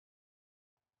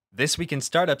This Week in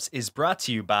Startups is brought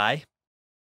to you by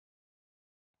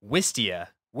Wistia.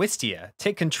 Wistia,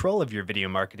 take control of your video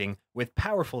marketing with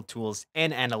powerful tools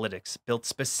and analytics built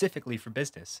specifically for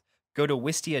business. Go to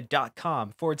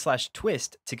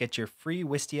wistia.com/twist to get your free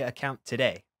Wistia account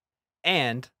today.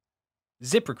 And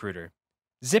ZipRecruiter.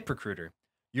 ZipRecruiter,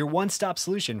 your one-stop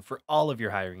solution for all of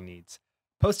your hiring needs.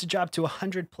 Post a job to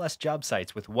 100+ job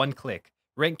sites with one click.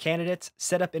 Rank candidates,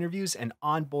 set up interviews, and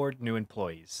onboard new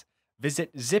employees.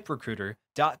 Visit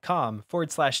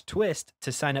ziprecruiter.com/twist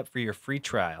to sign up for your free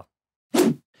trial.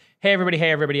 Hey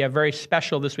everybody, a very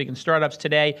special This Week in Startups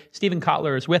today. Steven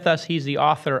Kotler is with us. He's the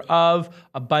author of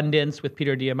Abundance with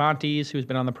Peter Diamandis, who's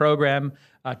been on the program.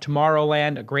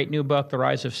 Tomorrowland, a great new book, The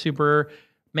Rise of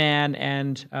Superman,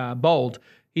 and Bold.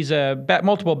 He's a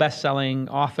multiple best-selling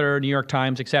author, New York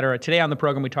Times, etc. Today on the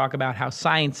program, we talk about how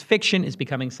science fiction is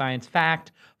becoming science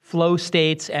fact, flow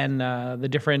states, and the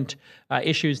different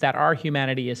issues that our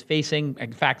humanity is facing.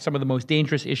 In fact, some of the most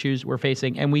dangerous issues we're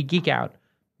facing. And we geek out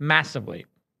massively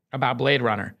about Blade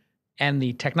Runner and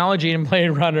the technology in Blade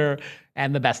Runner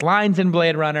and the best lines in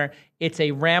Blade Runner. It's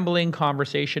a rambling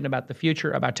conversation about the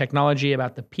future, about technology,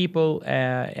 about the people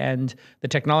and the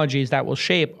technologies that will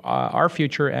shape our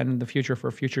future and the future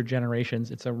for future generations.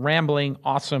 It's a rambling,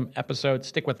 awesome episode.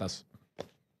 Stick with us.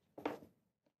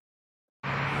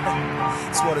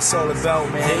 That's what it's all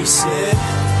about, man. They said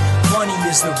money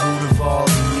is the root of all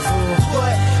evil.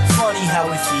 What? Funny how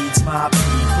it feeds my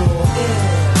people.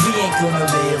 We ain't gonna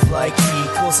live like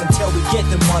equals until we get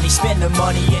the money, spend the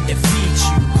money, and defeat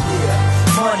you.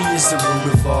 Yeah, money is the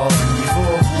root of all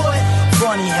evil. What?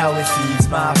 Funny how it feeds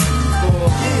my people.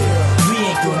 Yeah, we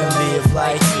ain't gonna live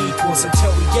like equals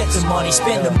until we get the money,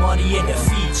 spend the money, and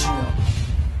defeat you.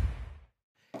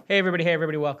 Hey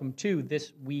everybody, welcome to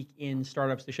This Week in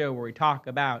Startups, the show where we talk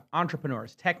about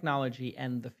entrepreneurs, technology,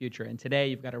 and the future. And today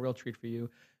you've got a real treat for you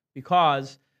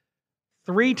because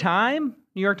 3-time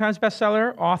New York Times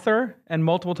bestseller, author, and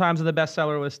multiple times on the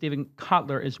bestseller list, Steven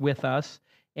Kotler is with us.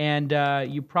 And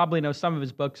you probably know some of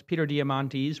his books. Peter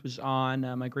Diamandis was on,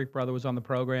 my Greek brother was on the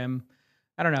program,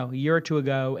 I don't know, a year or two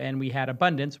ago, and we had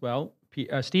Abundance. Well,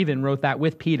 Steven wrote that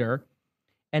with Peter.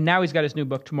 And now he's got his new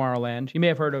book, Tomorrowland. You may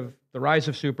have heard of The Rise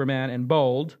of Superman and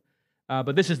Bold,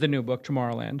 but this is the new book,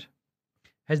 Tomorrowland.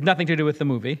 Has nothing to do with the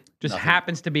movie. Just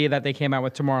happens to be that they came out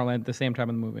with Tomorrowland at the same time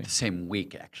in the movie. The same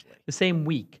week, actually. The same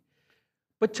week.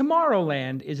 But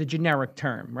Tomorrowland is a generic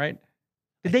term, right?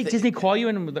 Did Disney call you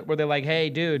and were they like, hey,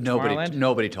 dude, Tomorrowland?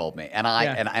 Nobody told me. And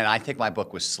I think my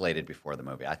book was slated before the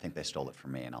movie. I think they stole it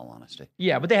from me, in all honesty.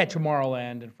 Yeah, but they had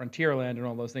Tomorrowland and Frontierland and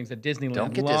all those things at Disneyland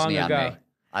Don't get long Disney ago. on me.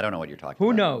 I don't know what you're talking about.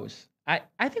 Who knows? I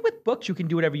think with books, you can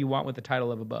do whatever you want with the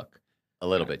title of a book. A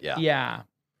little bit, yeah. Yeah.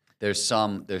 There's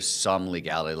some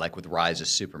legality, like with Rise of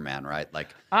Superman, right? Like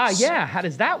yeah. How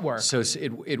does that work? So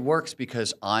it works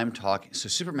because I'm talking. So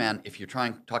Superman, if you're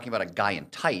talking about a guy in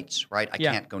tights, right? I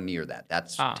can't go near that.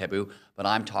 That's taboo. But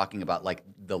I'm talking about like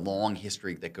the long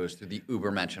history that goes through the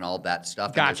Ubermensch and all that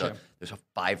stuff. Gotcha. And there's a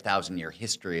 5,000-year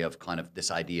history of kind of this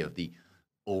idea of the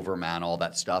Overman, all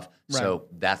that stuff. Right. So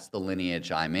that's the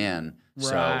lineage I'm in.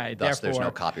 Right. So thus there's no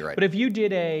copyright. But if you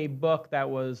did a book that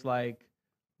was like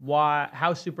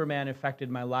how Superman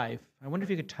affected my life, I wonder if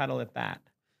you could title it that.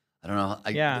 I don't know.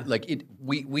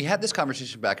 We had this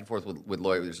conversation back and forth with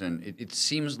lawyers, and it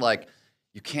seems like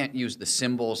you can't use the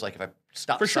symbols, like if I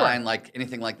stop sign, like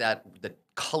anything like that, the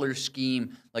color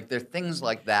scheme, like there are things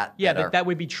like that. Yeah, that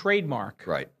would be trademark.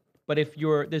 Right. But if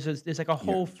there's like a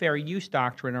whole fair use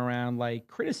doctrine around like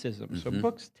criticism. Mm-hmm. So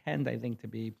books tend, I think, to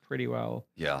be pretty well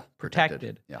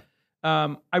protected. Yeah.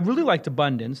 I really liked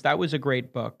Abundance. That was a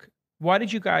great book. Why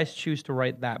did you guys choose to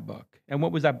write that book? And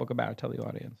what was that book about? Tell the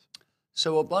audience.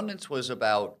 So Abundance was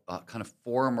about kind of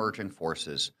 4 emerging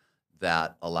forces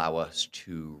that allow us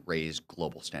to raise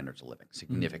global standards of living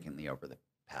significantly over the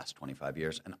past 25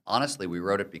 years. And honestly, we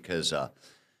wrote it because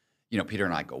Peter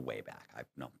and I go way back. I've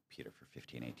known Peter for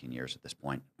 15, 18 years at this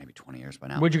point, maybe 20 years by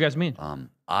now. What'd you guys meet?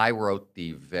 I wrote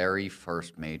the very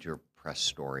first major press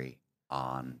story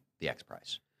on the X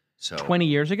Prize. So 20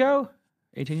 years ago?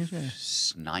 18 years ago?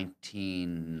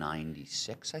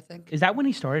 1996, I think. Is that when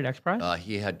he started X Prize?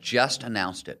 He had just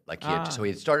announced it. So he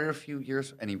had started a few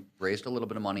years, and he raised a little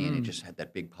bit of money, and he just had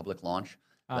that big public launch.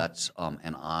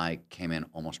 And I came in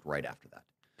almost right after that.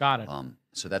 Got it.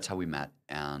 So that's how we met,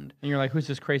 and you're like, who's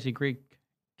this crazy Greek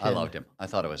kid? I loved him. I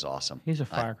thought it was awesome. He's a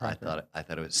firecracker. I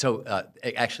thought it was so.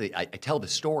 Actually, I tell the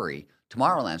story.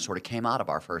 Tomorrowland sort of came out of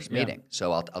our first meeting,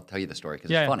 so I'll tell you the story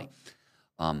because it's funny.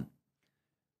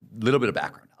 Little bit of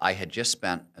background. I had just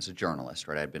spent as a journalist,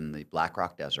 right? I'd been in the Black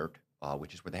Rock Desert,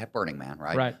 which is where they had Burning Man,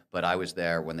 right? Right. But I was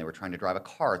there when they were trying to drive a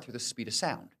car through the speed of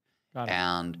sound. Got it.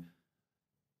 And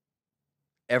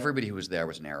everybody who was there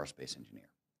was an aerospace engineer.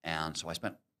 And so I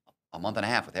spent a month and a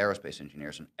half with aerospace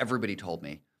engineers, and everybody told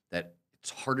me that it's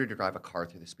harder to drive a car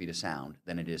through the speed of sound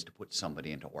than it is to put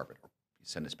somebody into orbit or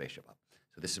send a spaceship up.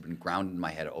 So this has been grounded in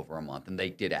my head over a month, and they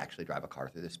did actually drive a car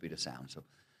through the speed of sound. So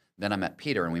then I met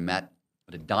Peter, and we met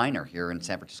at a diner here in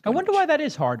San Francisco. I wonder why that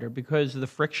is harder, because of the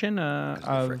friction, Because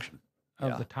of the friction. of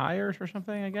Yeah. the tires or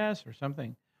something, I guess, or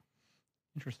something.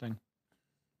 Interesting.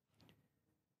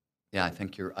 Yeah, I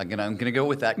think I'm gonna go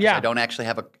with that because Yeah. I don't actually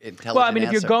have a intelligent Well, I mean,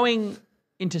 if you're answer. going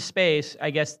into space,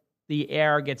 I guess the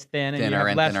air gets thin and you thinner have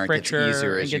and less thinner, it gets friction.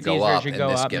 easier It as you gets go easier up, as you and go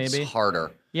this up, gets maybe.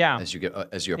 harder Yeah. as you approach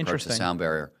the Interesting. sound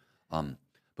barrier.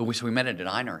 But we met at a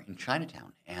diner in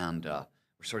Chinatown, and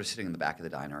we're sort of sitting in the back of the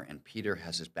diner, and Peter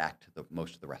has his back to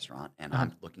most of the restaurant, and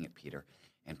I'm looking at Peter,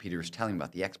 and Peter is telling me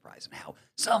about the X Prize and how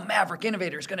some maverick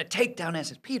innovator is going to take down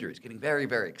as Peter. He's getting very,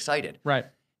 very excited. Right.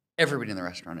 Everybody in the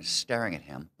restaurant is staring at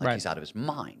him like Right. he's out of his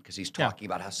mind because he's Yeah. talking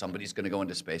about how somebody's going to go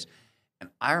into space. And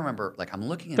I remember, like, I'm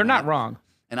looking at They're not that, wrong.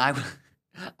 and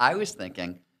I was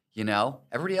thinking,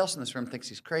 everybody else in this room thinks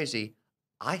he's crazy.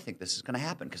 I think this is going to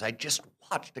happen because I just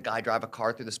watched a guy drive a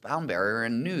car through the sound barrier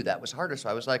and knew that was harder. So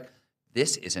I was like,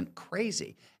 this isn't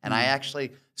crazy. And I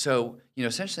actually,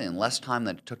 essentially in less time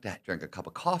than it took to drink a cup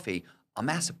of coffee, a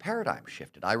massive paradigm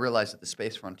shifted. I realized that the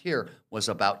space frontier was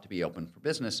about to be open for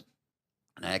business.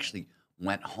 And I actually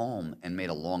went home and made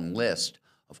a long list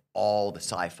of all the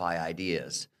sci-fi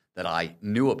ideas that I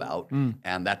knew about,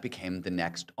 and that became the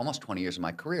next almost 20 years of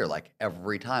my career. Like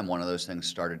every time one of those things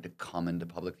started to come into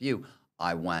public view,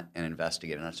 I went and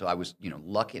investigated. And so I was,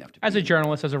 lucky enough to As be, a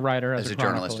journalist, as a writer, as a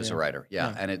journalist, as a writer,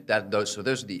 yeah. And those are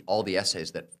all the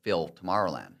essays that fill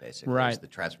Tomorrowland, basically. Right. Is the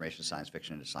transformation of science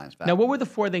fiction into science fact. Now, what were the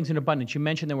 4 things in abundance? You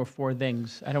mentioned there were 4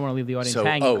 things. I don't want to leave the audience So,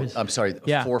 hanging. 'Cause- I'm sorry,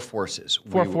 Yeah. 4 forces.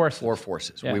 4 forces. 4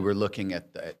 forces. Yeah. We were looking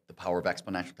at the power of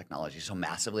exponential technology, so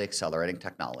massively accelerating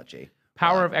technology.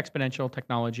 Power of exponential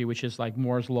technology, which is like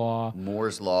Moore's law.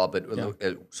 Moore's law, but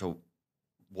Yeah. so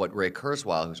what Ray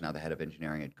Kurzweil, who's now the head of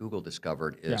engineering at Google,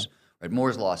 discovered is right,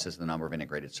 Moore's law says the number of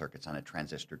integrated circuits on a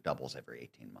transistor doubles every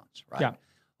 18 months, right?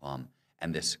 Yeah.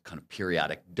 And this kind of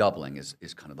periodic doubling is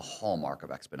kind of the hallmark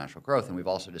of exponential growth. And we've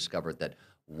also discovered that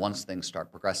once things start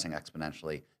progressing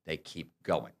exponentially, they keep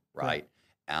going, right?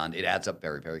 And it adds up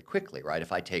very, very quickly, right?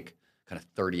 If I take kind of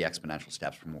 30 exponential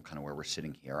steps from kind of where we're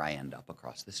sitting here, I end up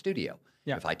across the studio.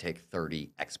 Yeah. If I take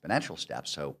 30 exponential steps,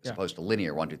 so as opposed to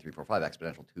linear 1, 2, 3, 4, 5,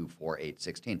 exponential 2, 4, 8,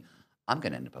 16, I'm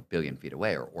going to end up a billion feet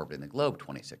away or orbiting the globe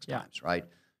 26 times, right?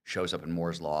 Shows up in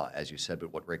Moore's law, as you said.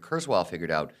 But what Ray Kurzweil figured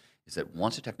out is that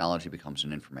once a technology becomes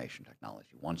an information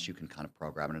technology, once you can kind of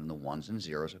program it in the ones and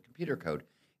zeros of computer code,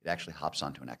 it actually hops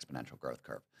onto an exponential growth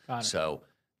curve. Got it. So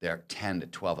there are 10 to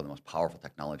 12 of the most powerful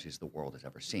technologies the world has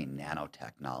ever seen: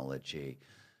 nanotechnology,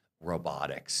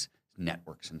 robotics,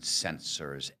 networks and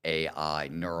sensors, AI,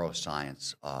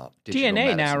 neuroscience, digital DNA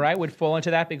now, medicine. right, would fall into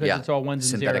that because it's all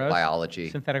ones and zeros. Synthetic biology,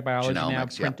 Synthetic biology now,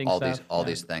 genomics, printing all stuff.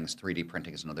 these things. 3D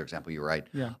printing is another example. You're right.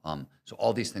 Yeah. So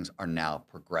all these things are now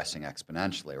progressing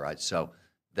exponentially, right? So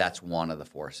that's one of the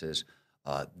forces.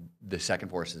 The second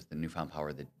force is the newfound power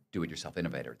of the do-it-yourself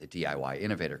innovator, the DIY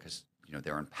innovator, because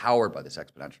they're empowered by this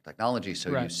exponential technology.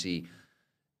 So you see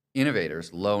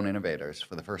innovators, lone innovators,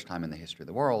 for the first time in the history of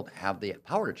the world, have the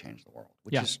power to change the world,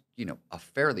 which is a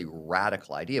fairly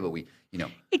radical idea. But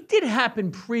It did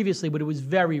happen previously, but it was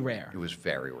very rare. it was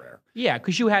very rare. Yeah,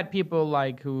 because you had people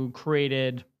like who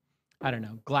created, I don't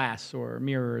know, glass or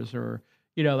mirrors or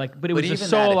but it was a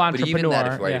sole entrepreneur. But even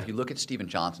that, if you look at Stephen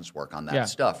Johnson's work on that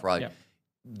stuff, right? Yeah.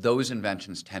 Those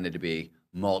inventions tended to be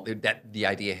the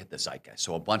idea hit the zeitgeist.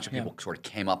 So a bunch of people sort of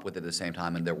came up with it at the same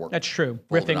time, and their work. That's true.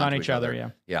 folded Riffing on onto each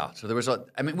other, Yeah. So there was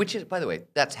which is, by the way,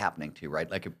 that's happening too, right?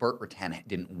 Like if Burt Rutan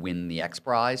didn't win the X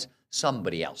Prize,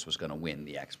 somebody else was going to win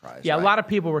the X Prize. Yeah, right? a lot of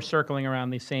people were circling around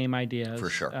the same ideas. For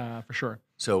sure. For sure.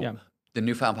 So the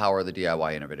newfound power of the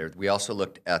DIY innovator. We also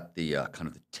looked at the kind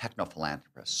of the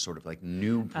techno-philanthropists, sort of like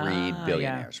new breed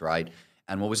billionaires, right?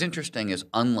 And what was interesting is,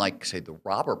 unlike, say, the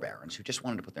robber barons who just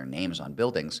wanted to put their names on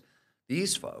buildings,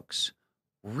 these folks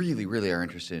really, really are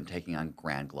interested in taking on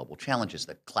grand global challenges.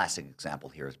 The classic example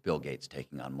here is Bill Gates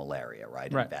taking on malaria,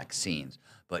 right? And vaccines.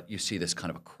 But you see this kind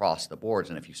of across the boards,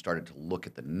 and if you started to look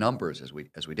at the numbers as we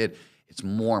did, it's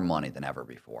more money than ever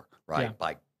before, right? Yeah.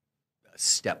 By a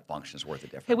step functions worth of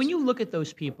difference. Hey, when you look at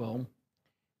those people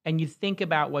and you think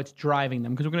about what's driving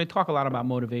them, because we're going to talk a lot about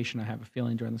motivation, I have a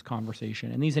feeling, during this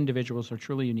conversation, and these individuals are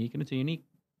truly unique, and it's a unique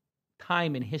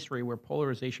time in history where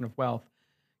polarization of wealth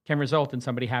can result in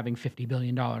somebody having $50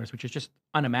 billion, which is just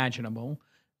unimaginable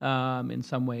in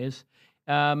some ways.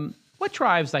 What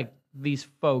drives these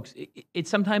folks,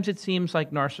 sometimes it seems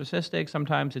like narcissistic,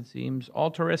 sometimes it seems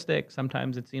altruistic,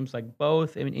 sometimes it seems like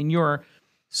both. I mean, in your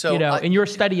in your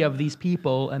study of these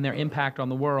people and their impact on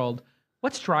the world,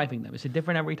 what's driving them? Is it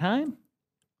different every time?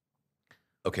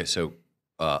 Okay, so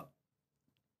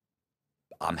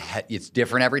it's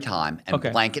different every time, and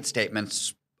blanket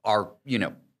statements are,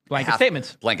 blanket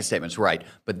statements. Blanket statements, right.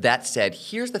 But that said,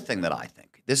 here's the thing that I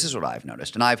think. This is what I've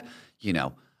noticed, and I've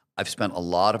spent a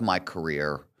lot of my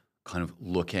career kind of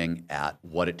looking at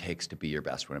what it takes to be your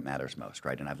best when it matters most,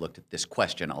 right? And I've looked at this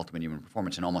question, ultimate human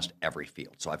performance, in almost every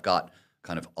field. So I've got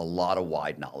kind of a lot of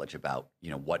wide knowledge about,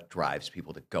 what drives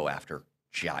people to go after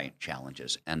giant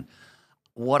challenges. And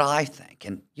what I think,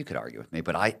 and you could argue with me,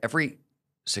 but every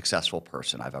successful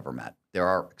person I've ever met, there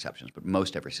are exceptions, but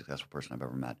most every successful person I've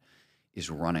ever met is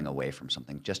running away from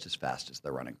something just as fast as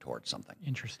they're running towards something.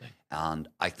 Interesting. And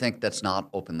I think that's not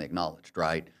openly acknowledged,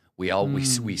 right?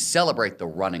 We celebrate the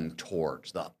running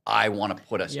towards, I want to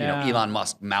put us, Elon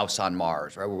Musk mouse on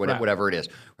Mars, right? Whatever it is,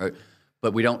 right?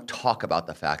 But we don't talk about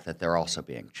the fact that they're also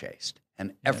being chased,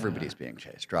 and everybody's being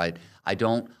chased, right? I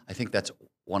think that's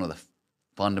one of the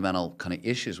fundamental kind of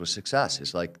issues with success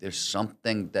is like there's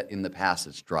something that in the past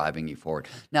that's driving you forward.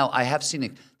 Now, I have seen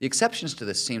the exceptions to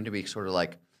this seem to be sort of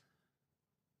like,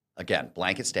 again,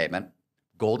 blanket statement,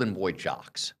 golden boy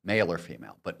jocks, male or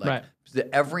female. But like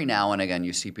every now and again,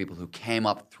 you see people who came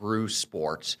up through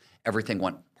sports, everything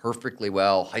went perfectly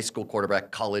well, high school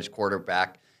quarterback, college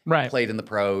quarterback, played in the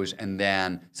pros, and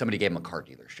then somebody gave them a car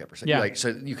dealership or something. So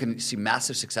you can see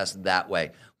massive success that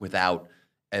way without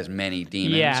as many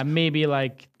demons. Yeah, maybe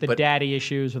like the daddy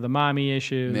issues or the mommy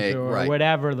issues or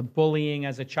whatever, the bullying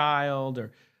as a child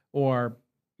or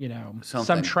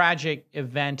some tragic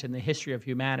event in the history of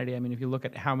humanity. I mean, if you look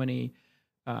at how many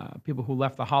people who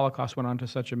left the Holocaust went on to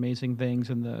such amazing things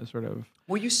in the sort of...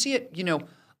 Well, you see it,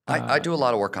 I do a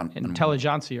lot of work on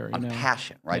intelligentsia, on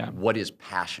passion, right? Yeah. What is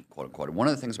passion, quote unquote? And one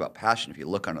of the things about passion, if you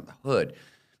look under the hood,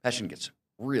 passion gets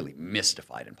really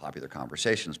mystified in popular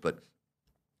conversations, but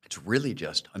it's really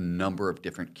just a number of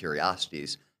different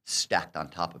curiosities stacked on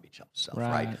top of each other,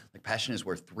 right? Like passion is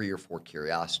worth 3 or 4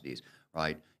 curiosities,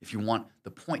 right? If you want,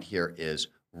 the point here is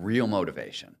real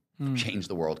motivation, change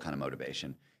the world kind of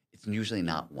motivation. It's usually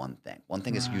not one thing. One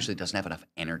thing is usually doesn't have enough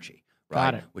energy,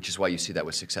 right? Which is why you see that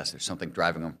with success. There's something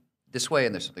driving them this way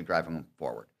and there's something driving them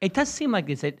forward. It does seem like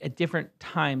it's at different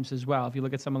times as well. If you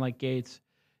look at someone like Gates,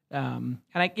 and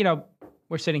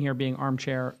we're sitting here being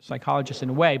armchair psychologists in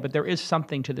a way, but there is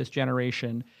something to this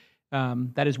generation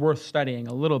that is worth studying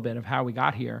a little bit of how we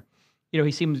got here.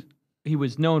 He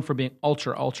was known for being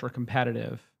ultra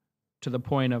competitive to the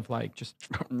point of like just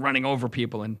running over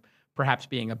people and perhaps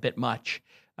being a bit much.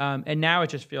 And now it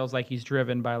just feels like he's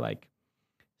driven by like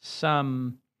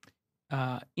some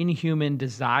inhuman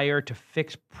desire to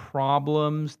fix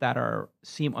problems that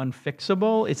seem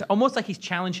unfixable. It's almost like he's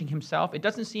challenging himself. It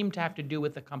doesn't seem to have to do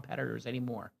with the competitors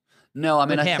anymore. No, I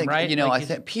mean, I think, I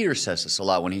think Peter says this a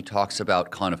lot when he talks about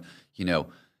kind of,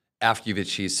 after you've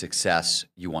achieved success,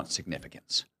 you want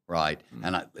significance, right?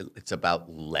 And it's about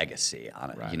legacy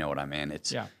on it. You know what I mean?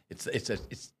 It's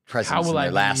presidents in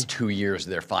their last 2 years of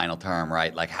their final term,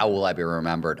 right? Like, how will I be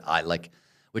remembered?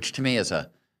 Which to me is a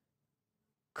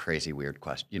crazy, weird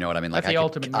question. You know what I mean? Like, that's the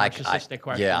ultimate narcissistic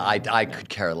question. Yeah, I could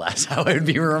care less how I would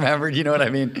be remembered. You know what I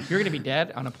mean? You're going to be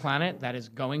dead on a planet that is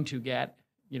going to get,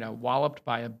 walloped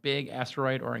by a big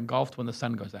asteroid or engulfed when the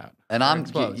sun goes out. And I'm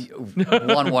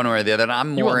one way or the other. And I'm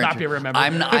more. You will not be remembered.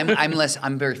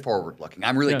 I'm very forward looking.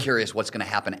 I'm really curious what's going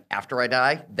to happen after I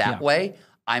die. That way,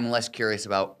 I'm less curious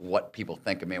about what people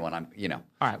think of me when I'm, All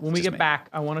right. When we get back,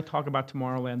 I want to talk about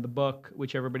Tomorrowland, the book,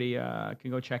 which everybody can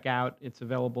go check out. It's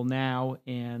available now.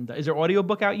 And is there audio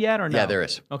book out yet or no? Yeah, there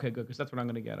is. Okay, good, because that's what I'm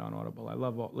going to get on Audible. I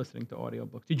love listening to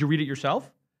audiobooks. Did you read it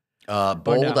yourself?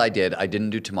 Bold, I did. I didn't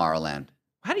do Tomorrowland.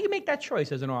 How do you make that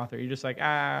choice as an author? You're just like,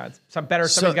 it's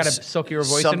somebody's got a silkier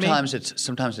voice than me?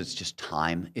 Sometimes it's just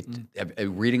time.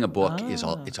 Reading a book it's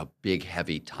a big,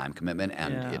 heavy time commitment,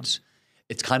 and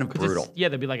it's kind of brutal.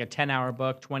 There'd be like a 10-hour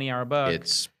book, 20-hour book.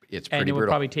 It's pretty brutal. And it would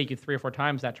brutal. probably take you 3 or 4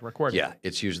 times that to record. Yeah,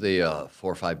 it's usually a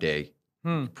 4 or 5 day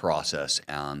process,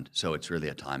 and so it's really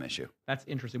a time issue. That's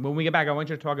interesting. When we get back, I want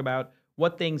you to talk about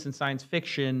what things in science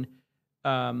fiction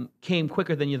came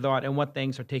quicker than you thought, and what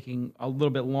things are taking a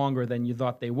little bit longer than you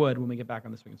thought they would when we get back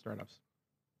on This Week in Startups.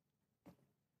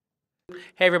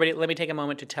 Hey everybody, let me take a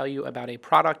moment to tell you about a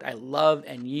product I love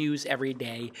and use every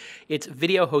day. It's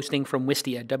video hosting from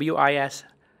Wistia,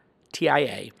 W-I-S-T-I-A,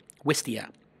 Wistia.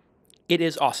 It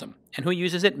is awesome. And who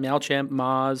uses it? MailChimp,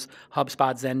 Moz,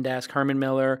 HubSpot, Zendesk, Herman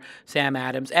Miller, Sam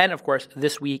Adams, and of course,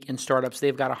 This Week in Startups.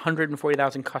 They've got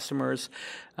 140,000 customers,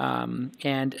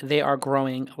 and they are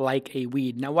growing like a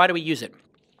weed. Now, why do we use it?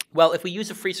 Well, if we use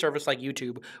a free service like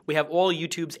YouTube, we have all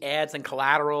YouTube's ads and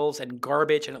collaterals and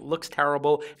garbage, and it looks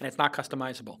terrible, and it's not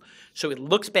customizable. So it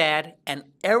looks bad, and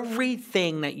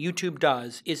everything that YouTube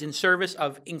does is in service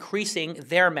of increasing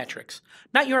their metrics,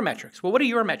 not your metrics. Well, what are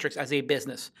your metrics as a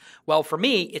business? Well, for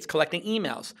me, it's collecting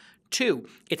emails. 2,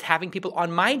 it's having people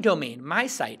on my domain, my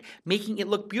site, making it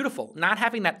look beautiful, not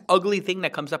having that ugly thing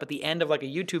that comes up at the end of like a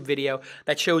YouTube video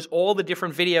that shows all the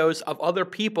different videos of other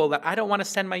people that I don't want to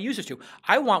send my users to.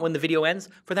 I want, when the video ends,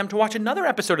 for them to watch another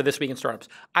episode of This Week in Startups.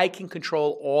 I can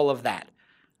control all of that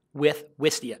with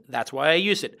Wistia. That's why I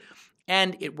use it.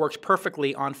 And it works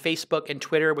perfectly on Facebook and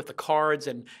Twitter with the cards,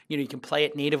 and you can play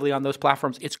it natively on those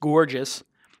platforms. It's gorgeous.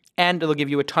 And it'll give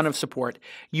you a ton of support.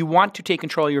 You want to take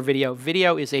control of your video.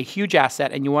 Video is a huge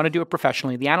asset, and you want to do it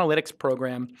professionally. The analytics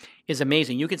program is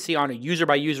amazing. You can see on a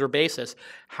user-by-user basis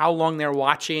how long they're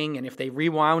watching, and if they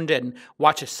rewound and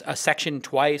watch a section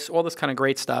twice, all this kind of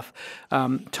great stuff.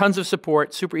 Tons of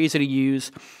support, super easy to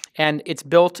use. And it's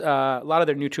built, a lot of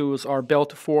their new tools are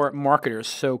built for marketers,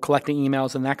 so collecting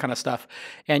emails and that kind of stuff.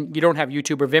 And you don't have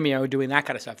YouTube or Vimeo doing that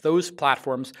kind of stuff. Those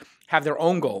platforms have their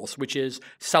own goals, which is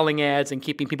selling ads and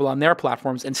keeping people on their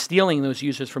platforms and stealing those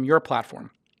users from your platform.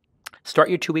 Start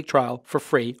your 2-week trial for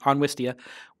free on Wistia,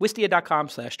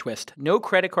 wistia.com/twist. No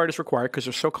credit card is required because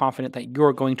they're so confident that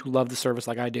you're going to love the service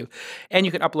like I do. And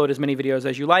you can upload as many videos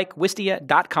as you like.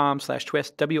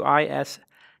 Wistia.com/twist,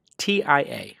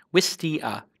 WISTIA,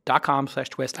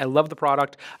 Wistia.com/twist. I love the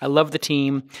product. I love the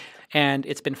team. And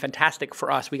it's been fantastic for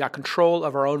us. We got control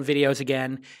of our own videos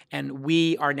again, and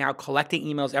we are now collecting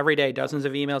emails every day, dozens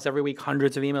of emails every week,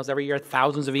 hundreds of emails every year,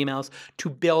 thousands of emails to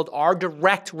build our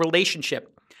direct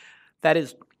relationship. That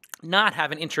is, not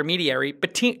have an intermediary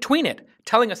between it,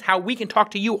 telling us how we can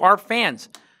talk to you, our fans.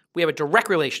 We have a direct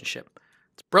relationship.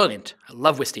 It's brilliant. I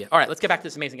love Wistia. All right, let's get back to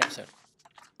this amazing episode.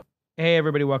 Hey,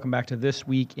 everybody. Welcome back to This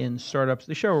Week in Startups,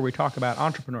 the show where we talk about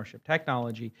entrepreneurship,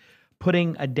 technology,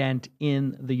 putting a dent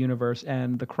in the universe,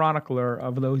 and the chronicler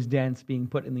of those dents being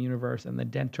put in the universe and the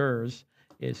denters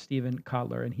is Steven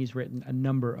Kotler, and he's written a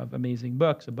number of amazing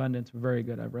books. Abundance, very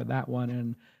good. I've read that one,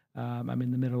 and I'm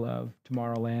in the middle of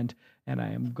Tomorrowland, and I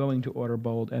am going to order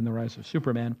Bold and the Rise of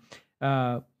Superman.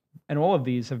 And all of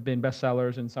these have been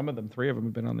bestsellers, and some of them, 3 of them,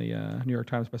 have been on the New York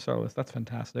Times bestseller list. That's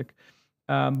fantastic.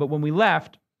 But when we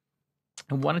left,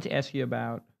 I wanted to ask you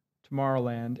about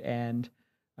Tomorrowland and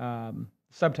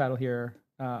subtitle here,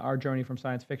 Our Journey from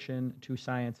Science Fiction to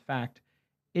Science Fact.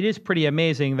 It is pretty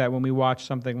amazing that when we watch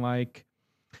something like,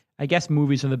 I guess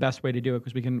movies are the best way to do it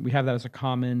because we have that as a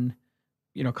common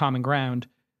ground.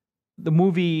 The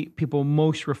movie people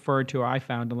most referred to, I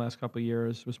found in the last couple of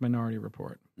years, was Minority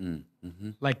Report. Mm-hmm.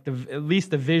 Like at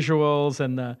least the visuals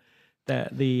and the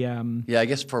I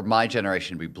guess for my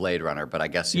generation, it'd be Blade Runner, but I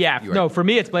guess for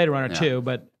me it's Blade Runner too.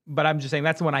 But I'm just saying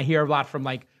that's the one I hear a lot from,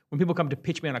 like, when people come to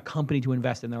pitch me on a company to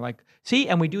invest in. They're like, see,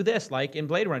 and we do this, like in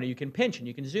Blade Runner, you can pinch and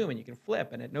you can zoom and you can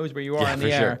flip and it knows where you are in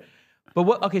the air. Sure.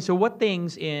 But so what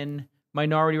things in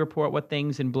Minority Report, what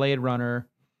things in Blade Runner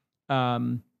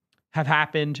have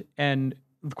happened and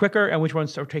quicker, and which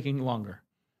ones are taking longer?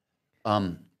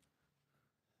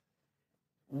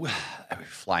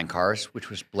 Flying cars, which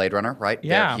was Blade Runner, right?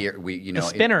 Yeah. Here the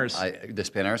spinners. The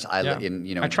spinners. I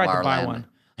tried to buy one.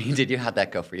 Did you? How'd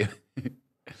that go for you?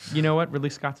 You know what? Ridley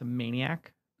Scott's a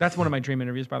maniac. That's one of my dream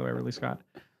interviews, by the way, Ridley Scott.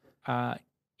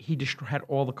 He had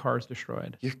all the cars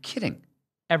destroyed. You're kidding.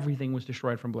 Everything was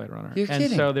destroyed from Blade Runner. You're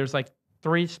kidding. So there's like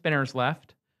 3 spinners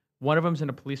left. One of them's in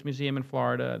a police museum in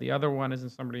Florida. The other one is in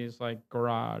somebody's like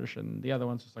garage, and the other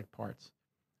one's just like parts.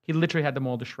 He literally had them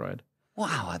all destroyed.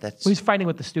 Wow, that's... Well, he's fighting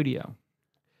with the studio.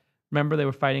 Remember they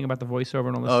were fighting about the voiceover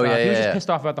and all this stuff? Yeah, he was just pissed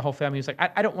off about the whole family. He was like,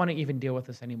 I don't want to even deal with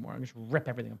this anymore. I'm just rip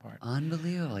everything apart.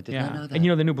 Unbelievable. I did not know that.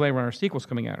 And the new Blade Runner sequel's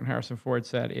coming out, and Harrison Ford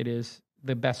said it is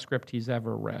the best script he's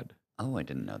ever read. Oh, I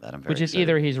didn't know that. I'm very Which is excited.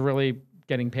 either he's really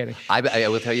getting paid I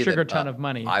will tell you sugar that, ton of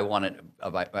money. I wanted,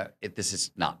 this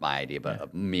is not my idea,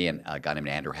 but me and a guy named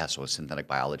Andrew Hessel, a synthetic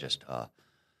biologist,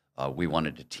 we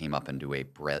wanted to team up and do a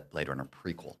Blade Runner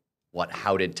prequel.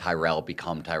 How did Tyrell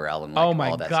become Tyrell? And oh my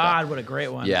all that God, stuff. What a great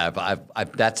one! Yeah,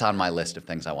 but that's on my list of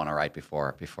things I want to write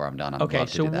before I'm done. Okay,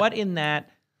 so what in that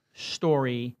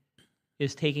story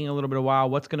is taking a little bit of while?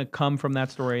 What's going to come from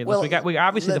that story? Well, we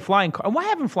obviously the flying car. Why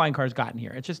haven't flying cars gotten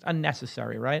here? It's just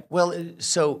unnecessary, right? Well,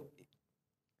 so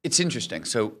it's interesting.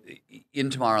 So in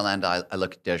Tomorrowland, I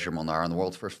look at Desir Molnar on the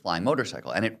world's first flying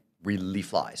motorcycle, and it really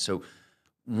flies. So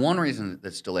One reason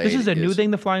that's delayed. This is a new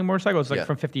thing, the flying motorcycle? It's like Yeah.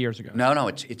 from 50 years ago. No,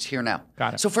 it's here now.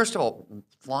 Got it. So first of all,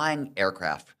 flying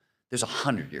aircraft, there's a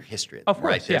 100-year history. Of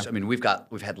course, right? yeah. I mean, we've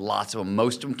had lots of them.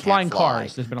 Most of them can't Flying fly.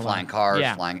 cars, there's been a lot. Flying cars,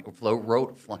 Yeah. flying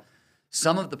road.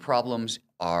 Some of the problems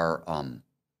are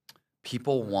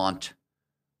people want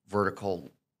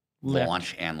vertical Lift.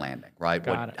 launch and landing, right?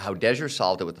 Got it. How Dejer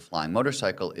solved it with the flying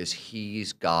motorcycle is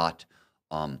he's got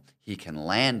he can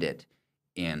land it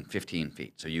in 15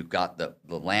 feet. So you've got the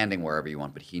landing wherever you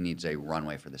want, but he needs a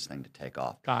runway for this thing to take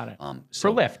off. Got it. So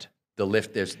For lift. The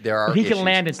lift, there are He can issues.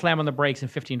 land and slam on the brakes in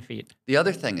 15 feet. The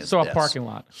other thing is So a this. parking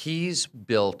lot. He's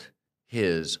built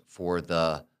his for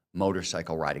the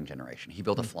motorcycle riding generation. He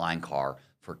built Mm. a flying car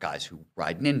for guys who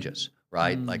ride ninjas,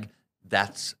 right? Like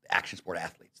that's action sport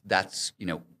athletes. That's,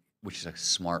 which is a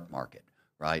smart market,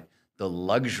 right? The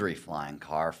luxury flying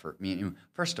car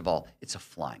first of all, it's a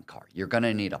flying car. You're going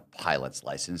to need a pilot's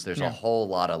license. There's a whole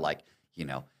lot of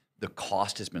the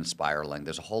cost has been spiraling.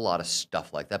 There's a whole lot of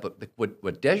stuff like that. But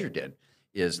what Dejer did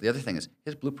is the other thing is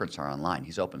his blueprints are online.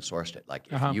 He's open sourced it. Like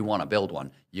if you want to build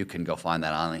one, you can go find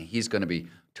that online. He's going to be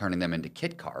turning them into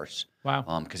kit cars.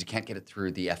 Wow. Because you can't get it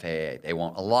through the FAA. They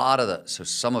won't. So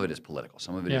some of it is political.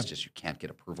 Some of it is just you can't get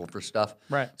approval for stuff.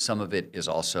 Right. Some of it is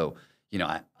also,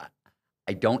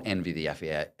 I don't envy the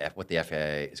FAA, what the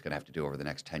FAA is going to have to do over the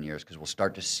next 10 years because we'll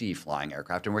start to see flying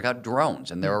aircraft and we've got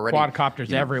drones and they're already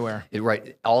Quadcopters everywhere.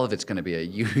 Right. All of it's going to be a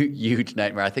huge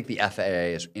nightmare. I think the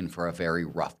FAA is in for a very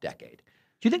rough decade.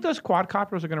 Do you think those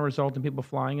quadcopters are going to result in people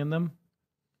flying in them?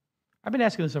 I've been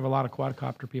asking this of a lot of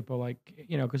quadcopter people,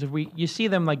 because if you see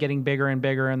them like getting bigger and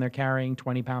bigger and they're carrying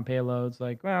 20-pound payloads,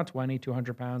 20,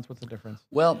 200 pounds, what's the difference?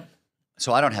 Well,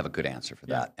 so I don't have a good answer for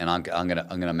that, and I'm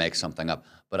gonna make something up.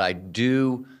 But I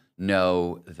do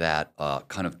know that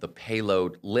kind of the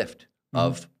payload lift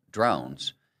of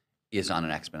drones is on an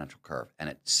exponential curve, and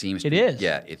it seems It is?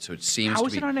 Yeah, it seems How to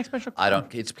is be. it on an exponential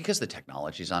curve? It's because the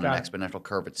technology is on Got an it. exponential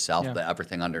curve itself. Yeah.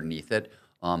 Everything underneath it.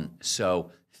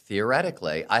 So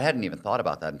theoretically, I hadn't even thought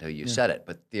about that until you said it.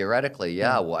 But theoretically,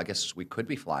 well, I guess we could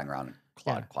be flying around in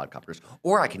quadcopters,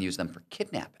 or I can use them for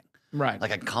kidnapping. Right.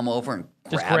 Like I can come over and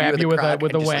Just grab you with the crowd a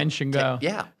just, winch and go.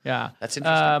 Yeah, Yeah. that's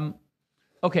interesting.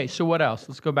 Okay, so what else?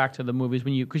 Let's go back to the movies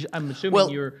because I'm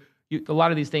assuming a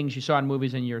lot of these things you saw in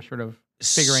movies and you're sort of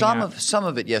figuring out. Some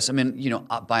of it, yes. I mean,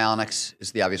 bionics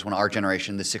is the obvious one. Our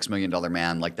generation, the $6 Million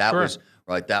Man, like that was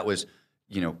right. That was,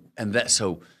 and that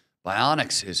so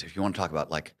bionics is if you want to talk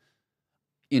about like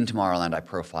in Tomorrowland, I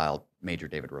profiled Major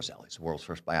David Rosell. He's the world's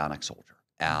first bionic soldier,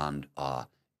 and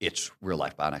it's real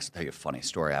life bionics. I'll tell you a funny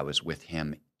story. I was with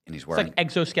him, and he's wearing It's like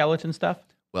exoskeleton stuff.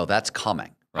 Well, that's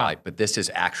coming, right? But this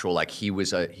is actual. Like he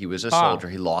was a soldier.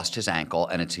 He lost his ankle,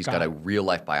 and he's got a real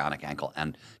life bionic ankle.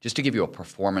 And just to give you a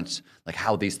performance, like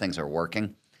how these things are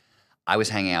working, I was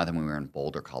hanging out with him when we were in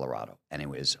Boulder, Colorado, and it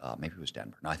was maybe it was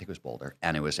Denver. No, I think it was Boulder,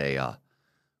 and it was a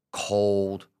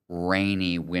cold,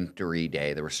 rainy, wintry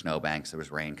day. There were snowbanks. There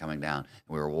was rain coming down, and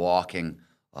we were walking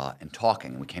and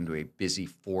talking. And we came to a busy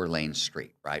 4-lane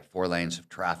street, right? 4 lanes of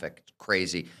traffic, it's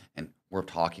crazy, and we're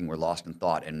talking. We're lost in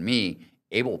thought, and me,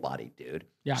 able-bodied dude,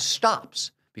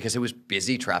 stops because it was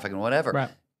busy traffic and whatever.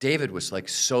 Right. David was like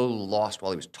so lost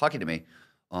while he was talking to me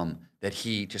that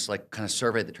he just like kind of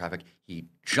surveyed the traffic. He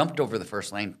jumped over the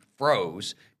first lane,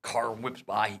 froze, car whips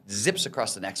by, zips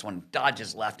across the next one,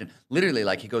 dodges left, and literally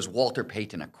like he goes Walter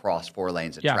Payton across 4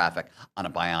 lanes of traffic on a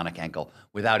bionic ankle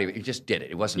without even, he just did it.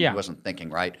 He wasn't thinking,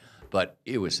 right? But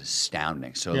it was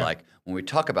astounding. So like when we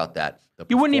talk about that,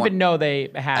 You wouldn't even know they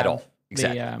had at all.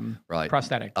 Exactly. The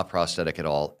prosthetic. A prosthetic at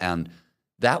all. And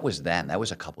that was then. That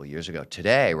was a couple of years ago.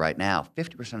 Today, right now,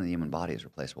 50% of the human body is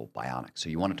replaceable with bionics. So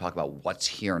you want to talk about what's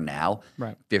here now,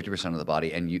 Right. 50% of the body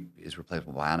is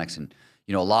replaceable with bionics. And,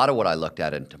 a lot of what I looked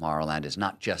at in Tomorrowland is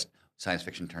not just science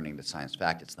fiction turning into science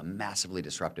fact. It's the massively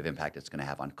disruptive impact it's going to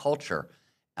have on culture.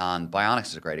 And bionics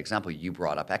is a great example. You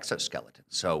brought up exoskeletons.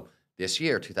 So this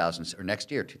year,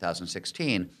 next year,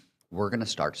 2016, we're going to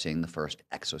start seeing the first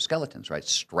exoskeletons, right?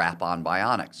 Strap-on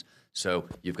bionics. So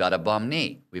you've got a bum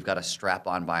knee. We've got a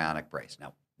strap-on bionic brace.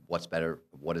 Now, what's better?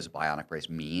 What does a bionic brace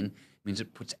mean? It means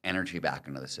it puts energy back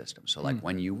into the system. So like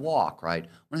when you walk, right,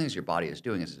 one of the things your body is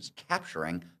doing is it's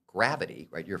capturing gravity,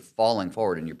 right? You're falling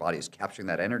forward and your body is capturing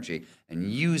that energy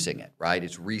and using it, right?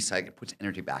 It's recycling, it puts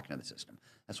energy back into the system.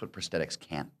 That's what prosthetics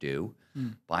can't do.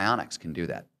 Bionics can do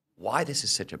that. Why this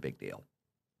is such a big deal?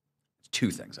 It's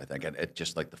 2 things, I think. At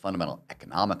just like the fundamental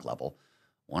economic level,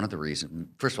 one of the reasons,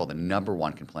 first of all, the number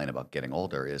one complaint about getting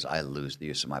older is I lose the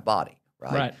use of my body,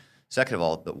 right? Second of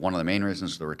all, one of the main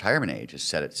reasons the retirement age is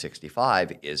set at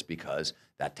 65 is because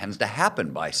that tends to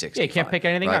happen by 65. Yeah, you can't pick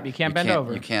anything up. You can't bend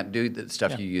over. You can't do the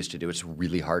stuff you used to do. It's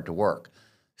really hard to work.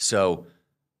 So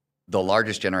the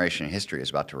largest generation in history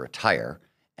is about to retire,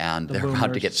 and they're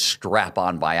about to get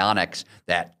strap-on bionics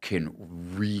that can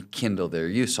rekindle their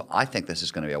use. So I think this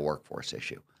is going to be a workforce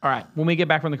issue. All right. When we get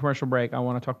back from the commercial break, I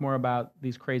want to talk more about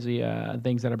these crazy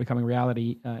things that are becoming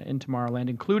reality in Tomorrowland,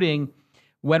 including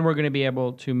when we're going to be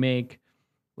able to make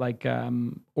like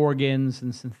organs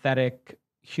and synthetic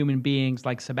human beings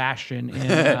like Sebastian.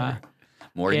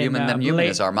 More human than human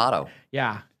is our motto.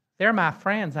 Yeah. They're my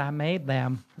friends. I made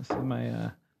them. This is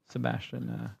my Sebastian.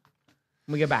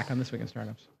 When we get back on This Week in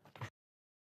Startups.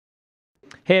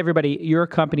 Hey, everybody, your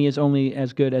company is only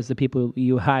as good as the people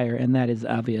you hire, and that is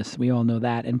obvious. We all know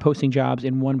that. And posting jobs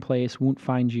in one place won't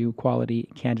find you quality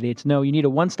candidates. No, you need a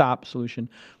one-stop solution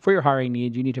for your hiring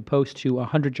needs. You need to post to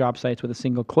 100 job sites with a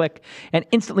single click and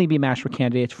instantly be matched with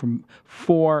candidates from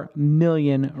 4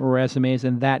 million resumes,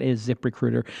 and that is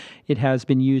ZipRecruiter. It has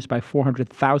been used by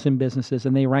 400,000 businesses,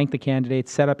 and they rank the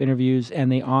candidates, set up interviews,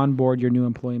 and they onboard your new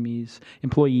employees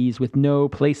with no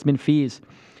placement fees.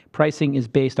 Pricing is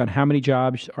based on how many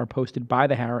jobs are posted by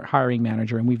the hiring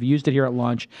manager, and we've used it here at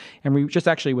launch. And we just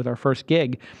actually, with our first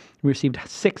gig, we received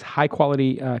 6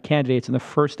 high-quality candidates in the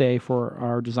first day for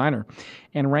our designer.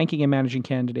 And ranking and managing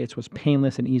candidates was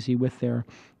painless and easy with their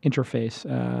interface.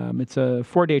 It's a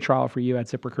 4-day trial for you at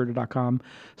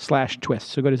ZipRecruiter.com/twist.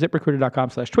 So go to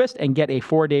ZipRecruiter.com/twist and get a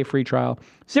 4-day free trial.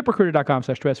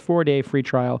 ZipRecruiter.com/twist, 4-day free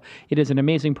trial. It is an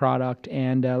amazing product,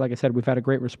 and like I said, we've had a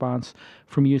great response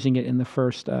from using it in the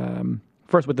first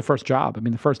with the first job. I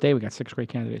mean, the first day we got 6 great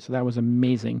candidates, so that was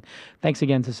amazing. Thanks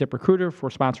again to ZipRecruiter for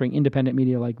sponsoring independent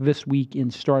media like This Week in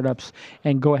Startups,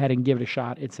 and go ahead and give it a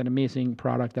shot. It's an amazing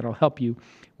product that'll help you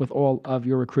with all of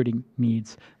your recruiting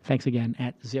needs. Thanks again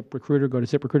at ZipRecruiter. Go to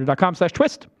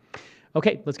ZipRecruiter.com/twist.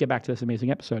 Okay, let's get back to this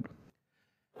amazing episode.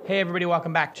 Hey, everybody,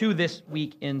 welcome back to This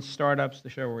Week in Startups, the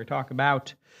show where we talk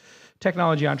about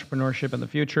technology, entrepreneurship, and the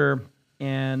future.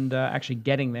 And actually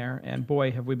getting there. And boy,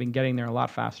 have we been getting there a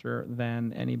lot faster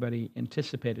than anybody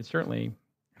anticipated. Certainly,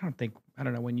 I don't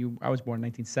know, I was born in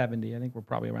 1970. I think we're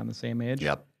probably around the same age.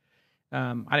 Yep.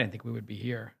 I didn't think we would be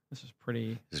here. This is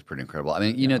pretty incredible. I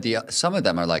mean, you know, some of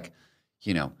them are like,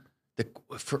 you know,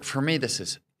 for me, this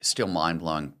is still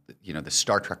mind-blowing, you know, the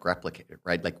Star Trek replicator,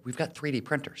 right? Like, we've got 3D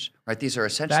printers, right? These are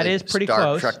essentially that is pretty Star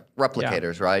close. Trek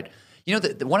replicators, right? You know,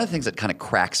 one of the things that kind of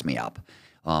cracks me up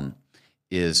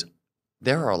is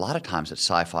there are a lot of times that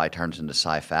sci-fi turns into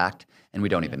sci-fact, and we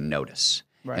don't even notice.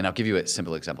 Right. And I'll give you a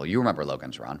simple example. You remember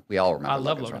Logan's Run. We all remember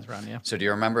Logan's Run, yeah. So do you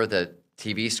remember the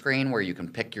TV screen where you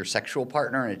can pick your sexual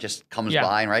partner and it just comes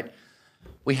by, right?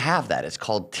 We have that. It's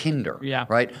called Tinder,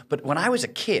 right? But when I was a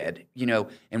kid, you know,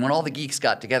 and when all the geeks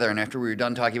got together and after we were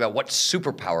done talking about what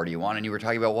superpower do you want and you were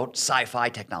talking about what sci-fi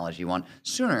technology you want,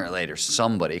 sooner or later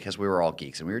somebody, because we were all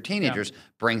geeks and we were teenagers,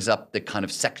 brings up the kind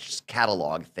of sex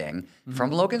catalog thing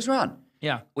from Logan's Run.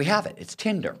 Yeah. We have it. It's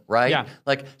Tinder, right? Yeah.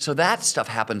 Like, so that stuff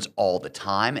happens all the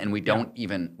time, and we don't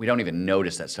even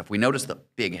notice that stuff. We notice the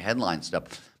big headline stuff,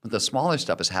 but the smaller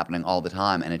stuff is happening all the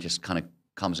time, and it just kind of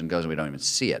comes and goes, and we don't even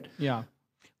see it. Yeah.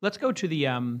 Let's go to the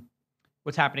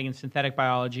what's happening in synthetic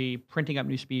biology, printing up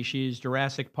new species,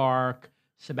 Jurassic Park,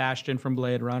 Sebastian from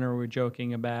Blade Runner we're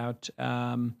joking about,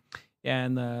 and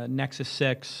the Nexus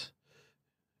 6,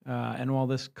 and all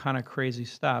this kind of crazy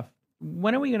stuff.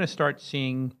 When are we going to start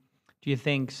seeing, do you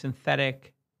think,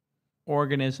 synthetic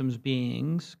organisms,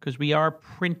 beings? Because we are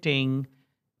printing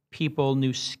people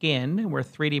new skin. We're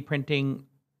 3D printing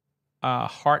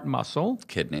heart muscle.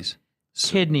 Kidneys.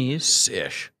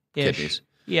 Ish. Kidneys.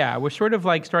 Yeah, we're sort of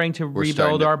like starting to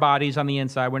rebuild our bodies on the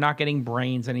inside. We're not getting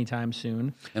brains anytime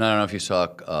soon. And I don't know if you saw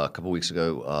a couple weeks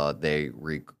ago, I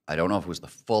don't know if it was the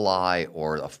full eye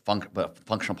or but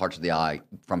functional parts of the eye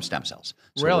from stem cells.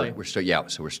 So really?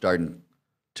 So we're starting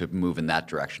to move in that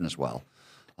direction as well.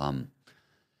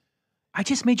 I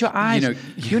just made your eyes.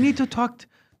 You need to talk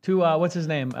to what's his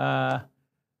name?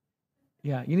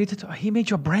 You need to talk. He made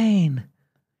your brain.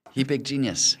 He big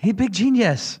genius.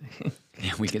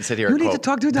 Yeah, we can sit here. You need to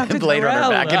talk to Dr. Blade Runner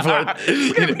back and forth.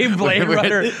 It's gonna be Blade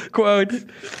Runner quote.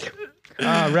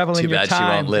 Revel in your time. Too bad she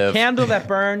won't live. The candle that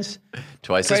burns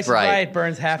twice as bright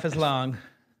burns half as long.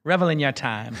 Revel in your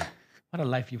time. What a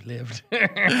life you've lived.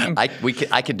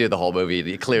 I could do the whole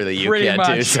movie. Clearly, you pretty can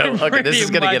much, too. So okay, this is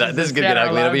gonna get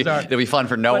ugly. It'll be fun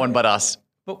for no one but us.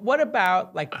 But what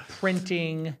about like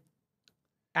printing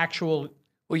actual?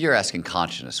 Well, you're asking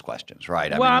consciousness questions,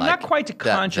 right? I'm not quite to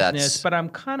consciousness, but I'm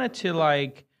kind of to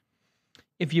like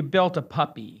if you built a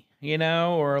puppy,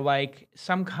 or like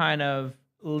some kind of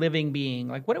living being.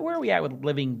 Like, where are we at with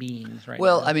living beings right now?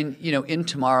 Well, I mean, in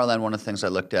Tomorrowland, one of the things I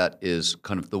looked at is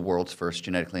kind of the world's first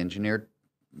genetically engineered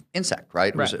insect,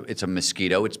 right? It's a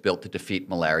mosquito. It's built to defeat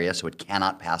malaria, so it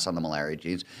cannot pass on the malaria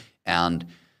genes. And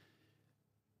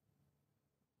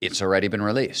it's already been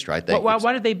released, right?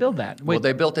 Why did they build that? Well,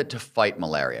 they built it to fight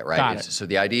malaria, right? Got it. So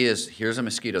the idea is, here's a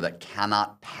mosquito that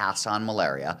cannot pass on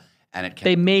malaria, and it can.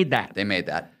 They made that. They made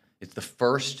that.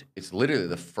 It's literally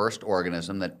the first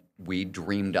organism that we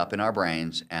dreamed up in our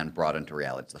brains and brought into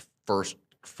reality. It's the first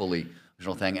fully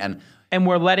original thing. And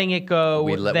we're letting it go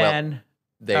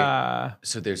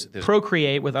so there's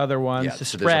procreate with other ones to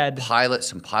spread. There's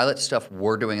some pilot stuff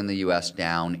we're doing in the U.S.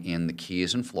 down in the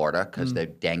Keys in Florida because the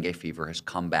dengue fever has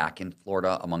come back in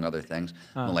Florida, among other things.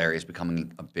 Malaria is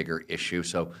becoming a bigger issue,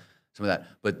 so some of that.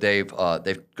 But they've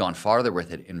gone farther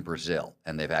with it in Brazil,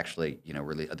 and they've actually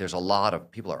really. There's a lot of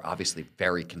people are obviously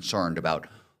very concerned about.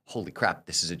 Holy crap,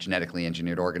 this is a genetically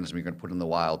engineered organism you're going to put in the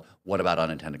wild. What about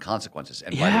unintended consequences?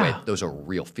 And by the way, those are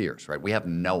real fears, right? We have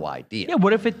no idea. Yeah,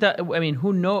 what if it does? I mean,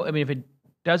 who knows? I mean, if it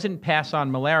doesn't pass on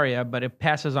malaria, but it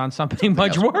passes on something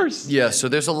much worse. Yeah, so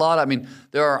there's a lot. I mean,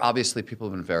 there are obviously people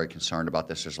who have been very concerned about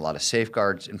this. There's a lot of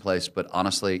safeguards in place, but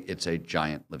honestly, it's a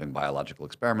giant living biological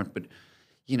experiment. But,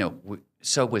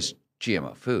 so was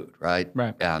GMO food, right?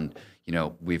 Right. And,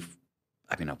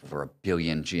 over 1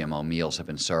 billion GMO meals have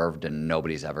been served, and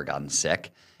nobody's ever gotten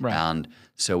sick. Right. And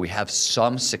so we have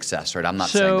some success, right? I'm not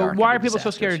saying there aren't why gonna are be people so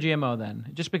disasters. scared of GMO then?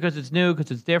 Just because it's new,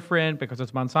 because it's different, because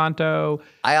it's Monsanto?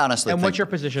 I honestly think. What's your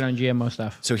position on GMO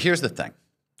stuff? So here's the thing.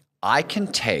 I can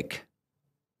take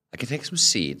some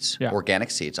seeds,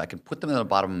 organic seeds. I can put them in the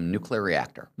bottom of a nuclear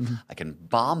reactor. I can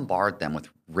bombard them with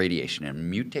radiation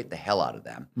and mutate the hell out of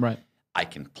them. Right. I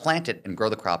can plant it and grow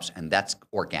the crops, and that's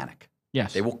organic.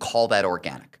 Yes. They will call that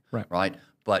organic, right?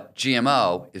 But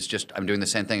GMO is just, I'm doing the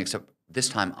same thing, except this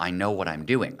time I know what I'm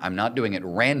doing. I'm not doing it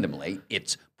randomly.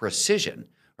 It's precision,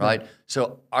 right?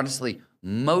 So honestly,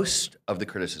 most of the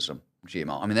criticism of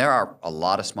GMO, I mean, there are a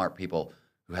lot of smart people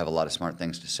who have a lot of smart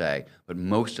things to say, but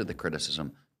most of the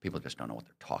criticism, people just don't know what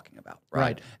they're talking about,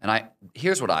 right? And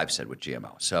here's what I've said with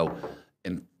GMO. So,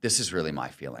 and this is really my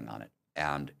feeling on it.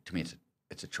 And to me,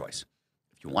 it's a choice.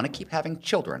 If you want to keep having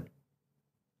children,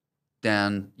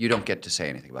 then you don't get to say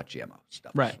anything about GMO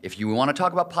stuff. Right. If you want to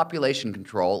talk about population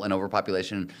control and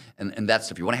overpopulation and that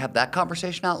stuff, you want to have that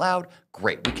conversation out loud,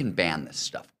 great. We can ban this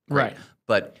stuff. Great. Right.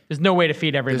 But there's no way to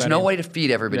feed everybody. There's no way to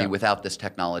feed everybody without this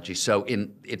technology. So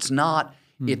it's not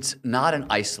an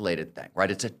isolated thing, right?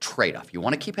 It's a trade-off. You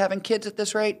want to keep having kids at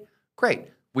this rate? Great.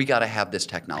 We got to have this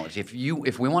technology. If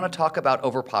we want to talk about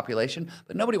overpopulation,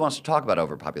 but nobody wants to talk about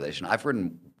overpopulation. I've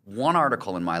written one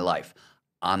article in my life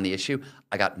on the issue.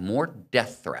 I got more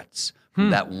death threats from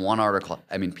that one article.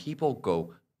 I mean, people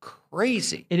go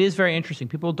crazy. It is very interesting.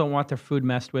 People don't want their food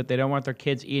messed with. They don't want their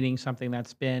kids eating something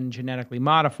that's been genetically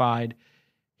modified.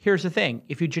 Here's the thing.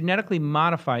 If you genetically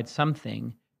modified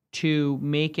something to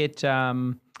make it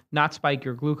not spike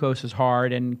your glucose as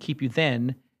hard and keep you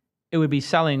thin, it would be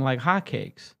selling like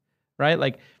hotcakes, right?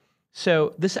 Like,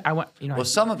 so this, I want, Well,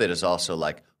 some of it is also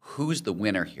like, who's the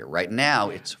winner here? Right now,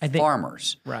 it's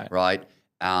farmers, right?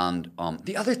 And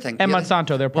the other thing, and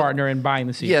Monsanto, their partner in buying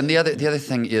the seeds. Yeah, and the other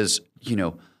thing is,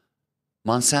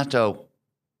 Monsanto,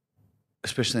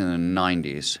 especially in the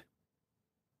 90s.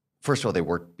 First of all, they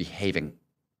were behaving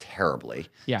terribly.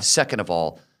 Yeah. Second of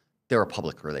all, they're a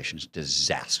public relations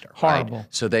disaster. Horrible. Right?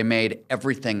 So they made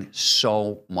everything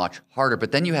so much harder.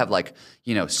 But then you have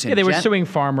Syngenta. Yeah, they were suing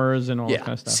farmers and all that kind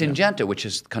of stuff. Syngenta, which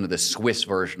is kind of the Swiss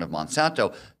version of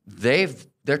Monsanto,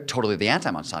 they're totally the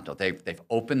anti-Monsanto. They've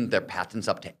opened their patents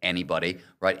up to anybody,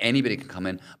 right? Anybody can come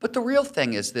in. But the real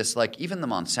thing is this, even the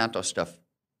Monsanto stuff,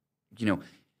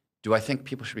 do I think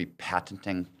people should be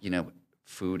patenting,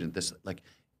 food and this,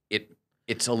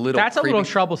 it's a little That's creepy. a little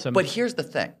troublesome. But here's the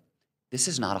thing. This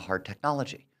is not a hard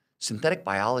technology. Synthetic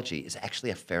biology is actually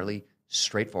a fairly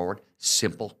straightforward,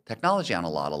 simple technology on a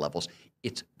lot of levels.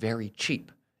 It's very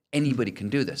cheap. Anybody can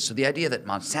do this. So the idea that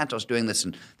Monsanto's doing this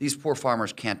and these poor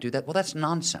farmers can't do that, well, that's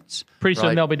nonsense. Pretty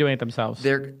soon they'll be doing it themselves.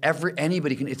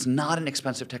 Anybody can. It's not an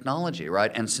expensive technology,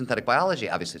 right? And synthetic biology,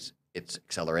 obviously, it's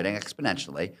accelerating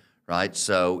exponentially, right?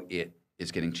 So it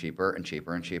is getting cheaper and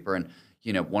cheaper and cheaper. And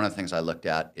one of the things I looked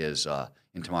at is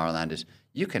in Tomorrowland is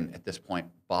you can at this point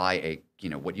buy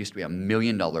what used to be $1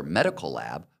 million medical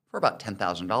lab for about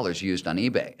 $10,000 used on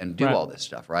eBay and do all this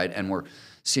stuff, right? And we're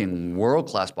seeing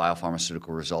world-class biopharmaceutical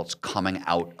results coming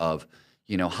out of,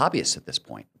 hobbyists at this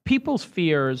point. People's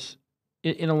fears,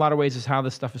 in a lot of ways, is how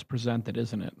this stuff is presented,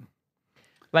 isn't it?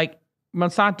 Like,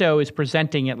 Monsanto is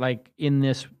presenting it in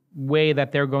this way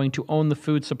that they're going to own the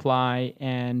food supply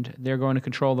and they're going to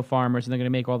control the farmers and they're going to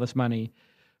make all this money.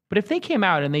 But if they came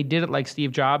out and they did it like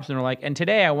Steve Jobs and they're like, and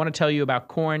today I want to tell you about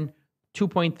corn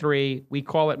 2.3, we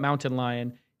call it Mountain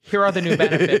Lion. here are the new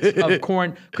benefits of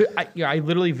corn. I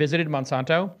literally visited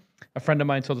Monsanto. A friend of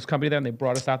mine sold this company there, and they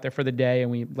brought us out there for the day,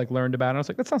 and we like learned about it. I was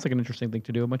like, that sounds like an interesting thing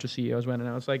to do. A bunch of CEOs went, and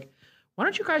I was like, why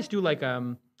don't you guys do like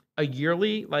a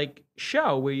yearly like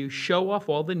show where you show off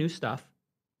all the new stuff,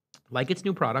 like it's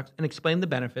new products, and explain the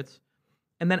benefits,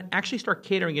 and then actually start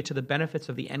catering it to the benefits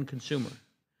of the end consumer.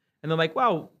 And they're like,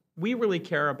 well, we really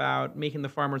care about making the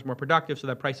farmers more productive so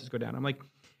that prices go down. I'm like,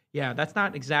 yeah, that's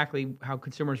not exactly how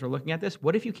consumers are looking at this.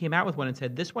 What if you came out with one and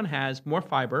said, this one has more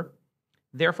fiber,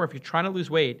 therefore, if you're trying to lose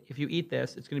weight, if you eat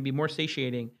this, it's going to be more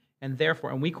satiating, and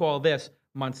therefore, and we call this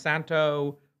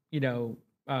Monsanto,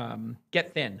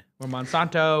 get thin, or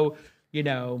Monsanto,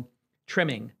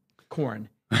 trimming corn.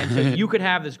 And so you could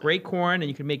have this great corn, and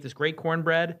you could make this great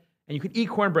cornbread, and you could eat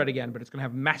cornbread again, but it's going to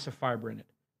have massive fiber in it.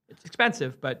 It's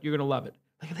expensive, but you're going to love it.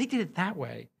 Like if they did it that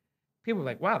way, people are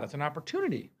like, wow, that's an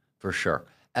opportunity. For sure.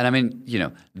 And I mean,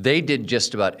 they did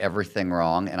just about everything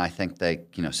wrong, and I think they,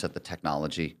 set the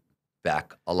technology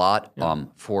back a lot,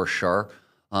 for sure.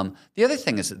 The other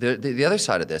thing is, the other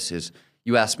side of this is,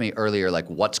 you asked me earlier, like,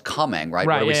 what's coming, right?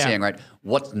 What are we seeing, right?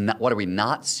 What are we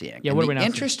not seeing? Yeah, and what are we not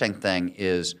seeing? The interesting thing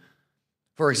is,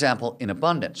 for example, in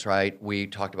abundance, right? We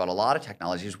talked about a lot of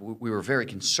technologies. We were very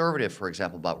conservative, for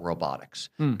example, about robotics,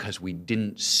 because we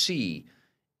didn't see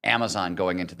Amazon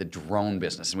going into the drone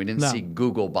business, and we didn't see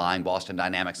Google buying Boston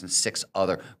Dynamics and 6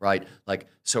 other, right? Like,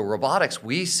 so robotics,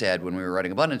 we said when we were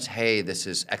writing Abundance, hey, this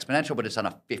is exponential, but it's on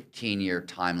a 15-year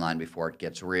timeline before it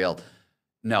gets real.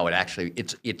 No,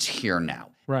 it's here now.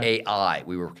 Right. AI,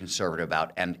 we were conservative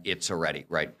about, and it's already,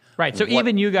 right? Right. So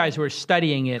even you guys who are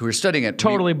studying it,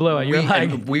 totally blew it. You're like,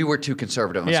 we were too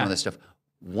conservative on some of this stuff.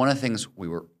 One of the things we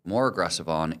were more aggressive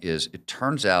on is, it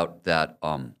turns out that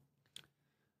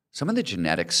some of the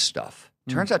genetics stuff,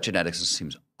 turns out genetics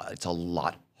it's a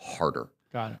lot harder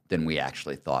than we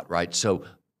actually thought, right? So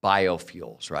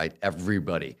biofuels, right?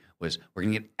 Everybody we're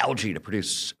going to get algae to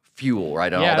produce fuel,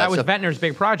 right? And yeah, all that was stuff. Ventnor's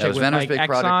big project with like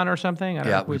Exxon or something. I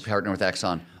don't know we partnered with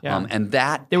Exxon. And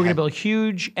that they were going to build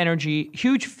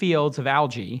huge fields of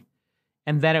algae,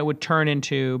 and then it would turn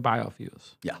into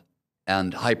biofuels. Yeah.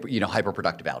 And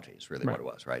hyperproductive algae is really what it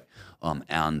was, right?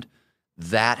 And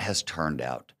that has turned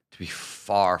out to be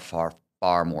far, far,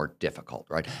 far more difficult,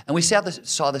 right? And we saw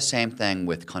the same thing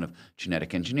with kind of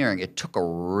genetic engineering. It took a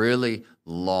really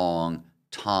long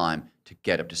time to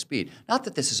get up to speed. Not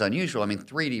that this is unusual. I mean,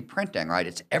 3D printing, right?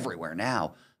 It's everywhere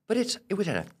now, but it was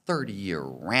at a 30-year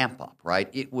ramp up, right?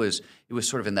 It was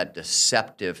sort of in that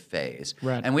deceptive phase.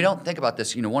 Right. And we don't think about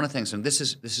this. One of the things, and this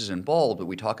is in bold, but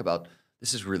we talk about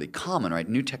this is really common, right?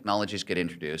 New technologies get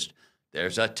introduced.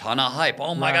 There's a ton of hype.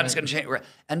 Oh my God, it's going to change,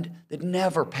 and it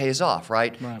never pays off,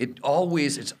 right? It's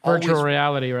always virtual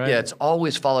reality, right? Yeah, it's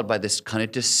always followed by this kind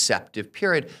of deceptive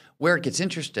period. Where it gets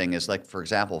interesting is, like, for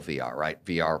example, VR, right?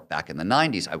 VR back in the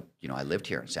 90s. I lived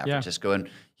here in San Francisco, and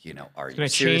are you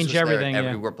serious? Change everything.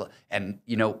 And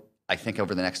I think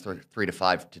over the next 3 to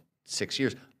 5 to 6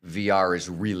 years, VR is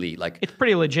really like, it's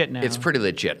pretty legit now. It's pretty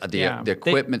legit. The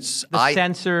equipment's the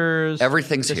sensors,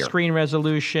 everything's the here. Screen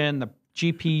resolution, the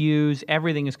GPUs,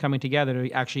 everything is coming together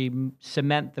to actually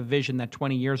cement the vision that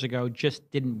 20 years ago just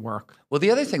didn't work. Well,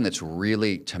 the other thing that's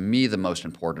really, to me, the most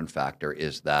important factor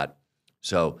is that,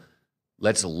 so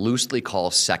let's loosely call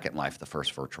Second Life the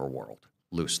first virtual world,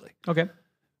 loosely. Okay.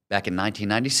 Back in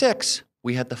 1996,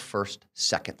 we had the first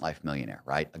Second Life millionaire,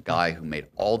 right? A guy who made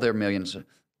all their millions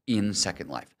in Second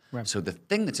Life. Right. So the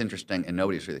thing that's interesting, and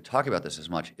nobody's really talking about this as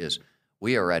much, is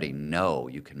we already know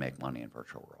you can make money in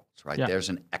virtual worlds, right? Yeah. There's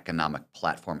an economic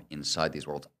platform inside these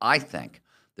worlds. I think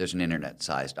there's an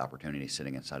internet-sized opportunity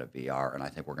sitting inside of VR, and I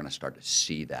think we're going to start to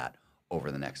see that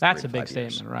over the next 3 to 5 years. That's a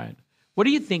big statement, right? What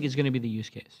do you think is going to be the use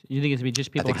case? You think it's going to be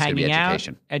just people hanging out?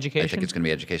 Education. I think it's going to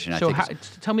be education. So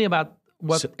tell me about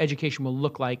what education will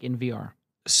look like in VR.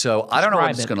 So I don't know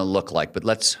what it's going to look like,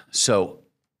 but so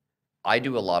I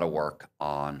do a lot of work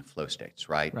on flow states,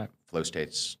 right? Flow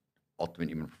states, ultimate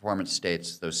human performance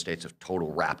states, those states of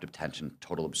total rapt attention,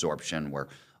 total absorption, where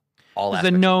all aspects.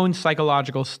 It's a known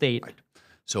psychological state. Right.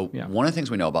 So one of the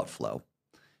things we know about flow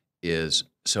is,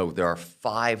 so there are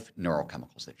 5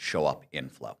 neurochemicals that show up in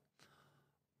flow.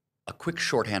 A quick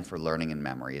shorthand for learning and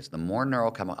memory is the more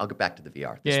neurochemicals, I'll get back to the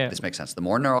VR. This makes sense. The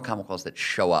more neurochemicals that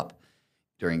show up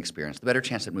during experience, the better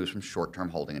chance it moves from short-term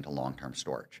holding into long-term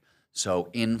storage. So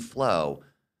in flow,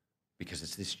 because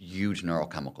it's this huge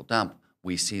neurochemical dump,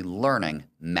 we see learning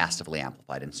massively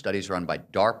amplified. In studies run by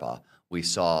DARPA, we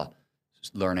saw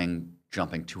learning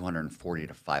jumping 240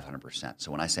 to 500%.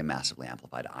 So when I say massively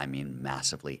amplified, I mean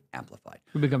massively amplified.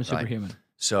 We become superhuman. Right?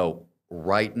 So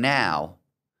right now,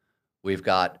 we've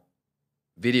got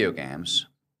video games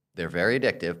They're very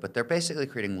addictive, but they're basically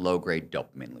creating low-grade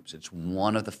dopamine loops. It's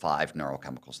one of the 5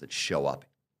 neurochemicals that show up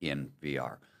in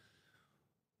VR.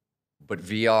 But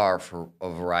VR, for a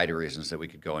variety of reasons that we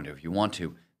could go into if you want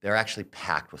to, they're actually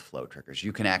packed with flow triggers.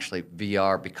 You can actually,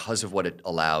 VR, because of what it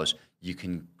allows, you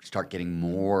can start getting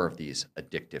more of these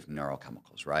addictive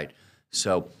neurochemicals, right?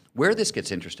 So where this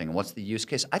gets interesting, and what's the use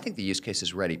case? I think the use case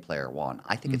is Ready Player One.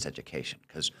 I think it's education,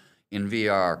 because in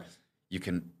VR, you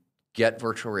can get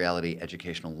virtual reality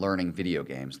educational learning video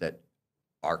games that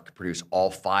produce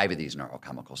all 5 of these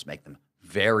neurochemicals, make them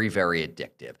very, very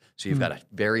addictive. So you've got a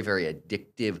very, very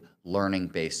addictive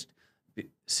learning-based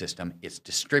system. It's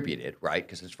distributed, right,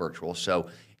 because it's virtual. So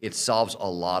it solves a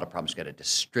lot of problems. You've got a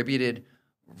distributed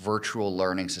virtual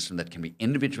learning system that can be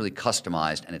individually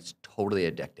customized, and it's totally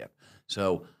addictive.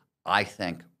 So I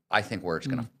think where it's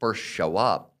going to first show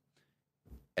up,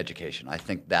 education. I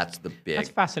think that's the big. That's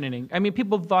fascinating. I mean,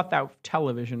 people thought that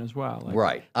television as well. Like,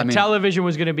 right. I mean, television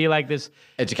was going to be like this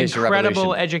education incredible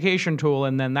revolution. Education tool,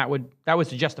 and then that was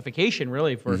the justification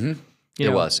really for it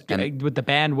was with the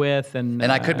bandwidth and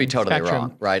I could be totally spectrum.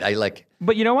 wrong, right?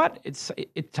 But you know what?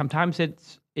 Sometimes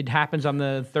it happens on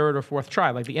the 3rd or 4th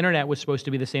try. Like the internet was supposed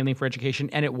to be the same thing for education,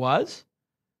 and it was.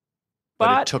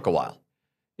 But it took a while.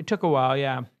 It took a while,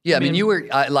 yeah. Yeah, I mean, you were.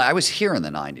 I was here in the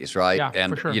 '90s, right? Yeah,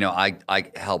 and for sure.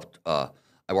 I helped. I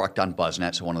worked on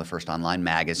BuzzNet, so one of the first online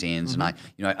magazines, and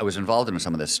I was involved in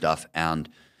some of this stuff. And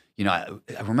I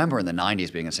remember in the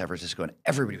 '90s being in San Francisco, and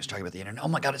everybody was talking about the internet. Oh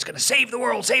my God, it's going to save the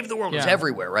world! Save the world! It was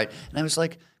everywhere, right? And I was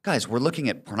like, guys, we're looking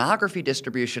at pornography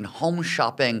distribution, home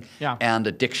shopping, and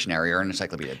a dictionary or an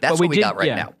encyclopedia. That's what we got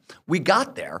right now. We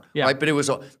got there, right? But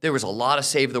there was a lot of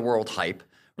save the world hype,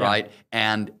 right?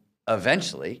 And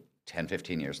eventually, 10,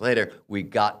 15 years later, we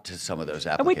got to some of those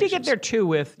applications. And we did get there too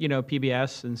with,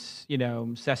 PBS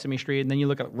and, Sesame Street. And then you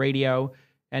look at radio,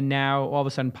 and now all of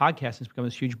a sudden podcasting has become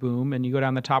this huge boom. And you go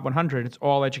down the top 100, it's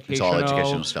all educational. It's all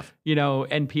educational stuff.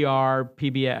 NPR,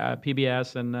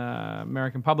 PBS, and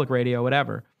American Public Radio,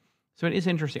 whatever. So it is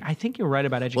interesting. I think you're right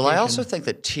about education. Well, I also think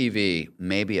that TV,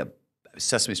 maybe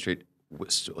Sesame Street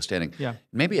standing,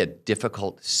 maybe a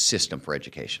difficult system for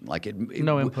education. Like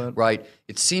no input, right?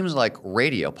 It seems like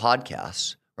radio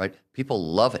podcasts, right? People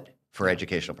love it for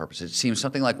educational purposes. It seems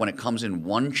something like when it comes in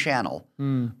one channel,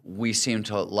 we seem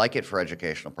to like it for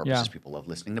educational purposes. People love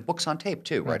listening to books on tape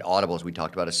too, right? Audible, as we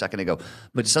talked about a second ago.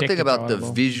 But something about the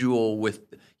visual with,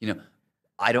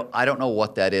 I don't know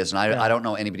what that is, and I don't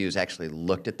know anybody who's actually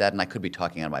looked at that, and I could be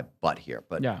talking out of my butt here,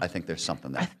 but I think there's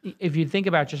something there. If you think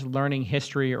about just learning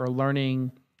history or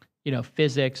learning,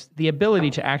 physics, the ability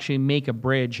to actually make a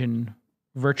bridge in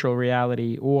virtual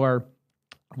reality or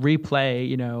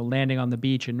replay, landing on the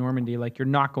beach in Normandy, like you're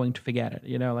not going to forget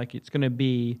it. Like it's going to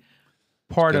be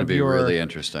part of your really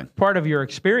interesting part of your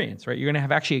experience, right? You're going to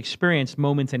have actually experienced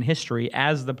moments in history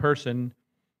as the person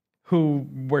who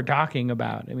we're talking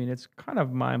about. I mean, it's kind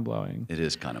of mind-blowing. It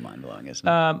is kind of mind-blowing, isn't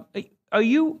it? Are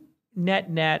you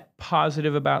net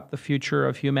positive about the future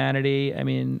of humanity? I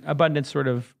mean, Abundance sort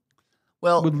of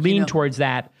would lean towards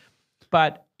that.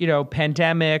 But,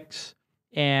 pandemics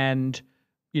and,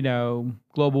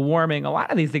 global warming, a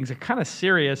lot of these things are kind of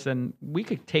serious, and we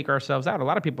could take ourselves out. A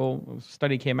lot of people, a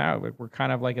study came out, we're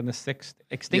kind of like in the 6th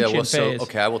extinction phase.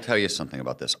 Okay, I will tell you something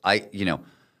about this.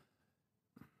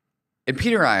 And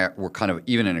Peter and I were kind of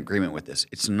even in agreement with this.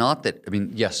 It's not that,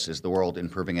 yes, is the world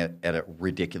improving at a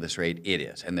ridiculous rate? It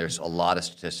is. And there's a lot of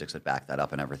statistics that back that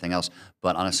up and everything else.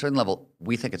 But on a certain level,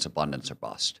 we think it's abundance or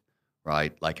bust,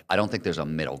 right? Like, I don't think there's a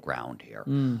middle ground here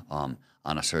on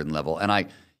a certain level. And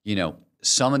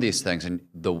some of these things, and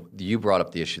you brought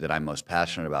up the issue that I'm most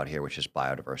passionate about here, which is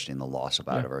biodiversity and the loss of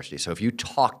biodiversity. So if you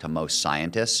talk to most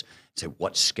scientists and say,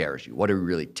 what scares you? What are you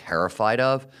really terrified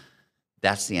of?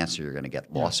 That's the answer you're going to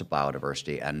get, loss of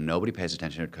biodiversity, and nobody pays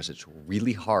attention to it because it's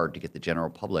really hard to get the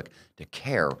general public to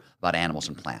care about animals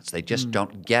and plants. They just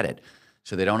don't get it.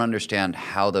 So they don't understand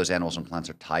how those animals and plants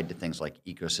are tied to things like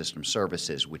ecosystem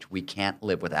services, which we can't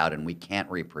live without and we can't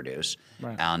reproduce.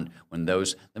 Right. And when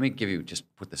let me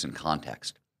just put this in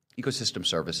context. Ecosystem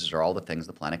services are all the things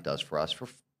the planet does for us for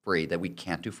free that we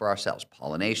can't do for ourselves.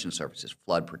 Pollination services,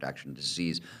 flood protection,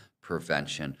 disease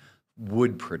prevention,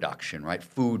 wood production, right?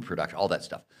 Food production, all that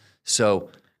stuff. So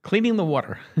cleaning the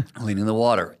water. Cleaning the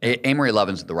water. Amory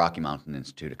Levins at the Rocky Mountain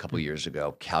Institute a couple of years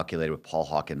ago calculated with Paul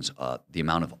Hawkins the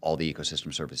amount of all the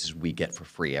ecosystem services we get for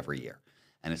free every year.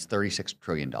 And it's $36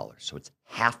 trillion. So it's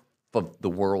half of the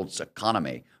world's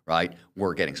economy, right,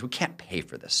 we're getting. So we can't pay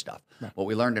for this stuff. Right. What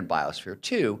we learned in Biosphere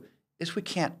 2 is we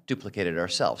can't duplicate it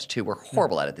ourselves. 2, we're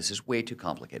horrible at it. This is way too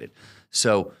complicated.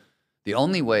 So the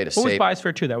only way to save... What was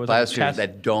Biosphere 2? That was Biosphere,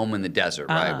 that dome in the desert,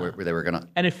 right, where they were going to...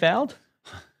 And it failed?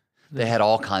 They had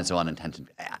all kinds of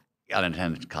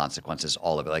unintended consequences,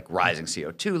 all of it, like rising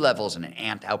CO2 levels and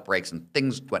ant outbreaks, and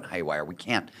things went haywire. We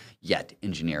can't yet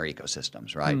engineer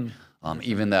ecosystems, right?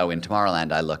 Even though in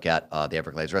Tomorrowland, I look at the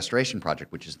Everglades Restoration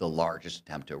Project, which is the largest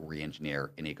attempt to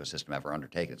re-engineer an ecosystem ever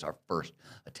undertaken. It's our first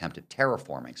attempt at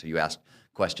terraforming. So you ask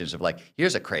questions of like,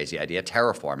 here's a crazy idea,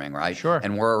 terraforming, right? Sure.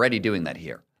 And we're already doing that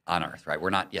here on Earth, right?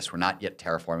 We're not yet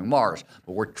terraforming Mars,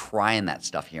 but we're trying that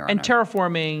stuff here on And Earth.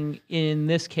 terraforming in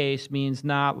this case means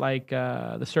not like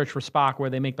the Search for Spock, where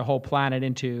they make the whole planet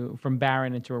from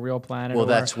barren into a real planet. Well, or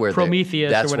that's where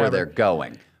Prometheus that's or whatever. where they're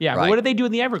going. Yeah, right? but what do they do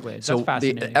in the Everglades? So That's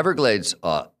fascinating. the Everglades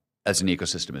as an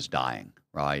ecosystem is dying,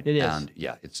 right? It is. And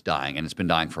yeah, it's dying, and it's been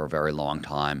dying for a very long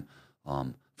time.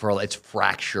 It's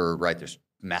fractured, right? There's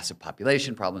massive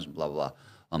population problems, blah blah blah.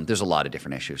 There's a lot of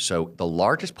different issues. So the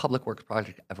largest public works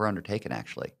project ever undertaken,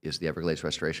 actually, is the Everglades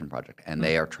Restoration Project, and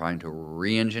they are trying to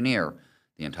re-engineer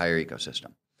the entire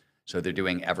ecosystem. So they're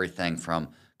doing everything from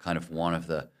kind of one of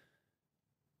the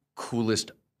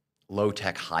coolest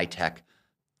low-tech, high-tech.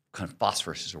 Kind of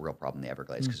phosphorus is a real problem in the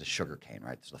Everglades because of sugarcane,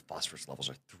 right? So the phosphorus levels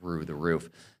are through the roof.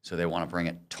 So they want to bring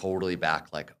it totally back,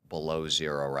 like below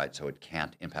zero, right? So it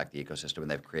can't impact the ecosystem.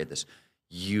 And they've created this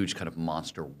huge kind of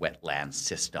monster wetland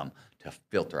system to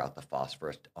filter out the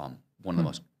phosphorus. One of the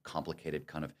most complicated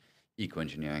kind of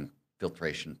eco-engineering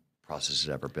filtration processes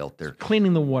ever built. They're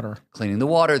Cleaning the water. cleaning the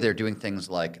water. They're doing things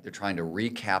like they're trying to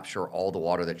recapture all the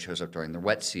water that shows up during the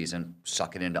wet season,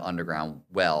 suck it into underground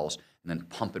wells, and then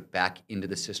pump it back into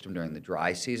the system during the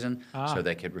dry season so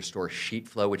they could restore sheet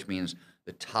flow, which means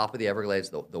the top of the Everglades,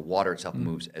 the water itself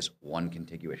moves as one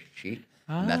contiguous sheet.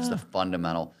 And that's the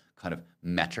fundamental kind of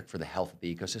metric for the health of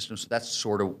the ecosystem. So that's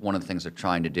sort of one of the things they're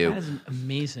trying to do. That is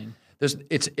amazing.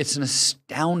 It's an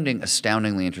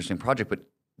astoundingly interesting project, but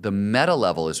the meta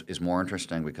level is more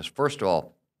interesting because, first of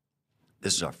all,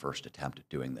 this is our first attempt at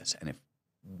doing this. And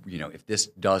if this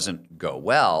doesn't go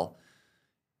well,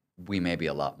 we may be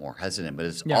a lot more hesitant. But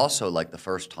it's also like the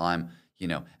first time,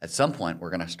 at some point we're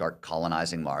going to start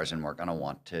colonizing Mars, and we're going to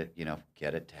want to,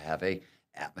 get it to have a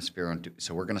atmosphere.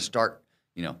 So we're going to start,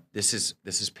 this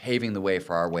is paving the way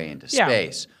for our way into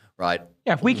space, right?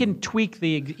 Yeah, if we can tweak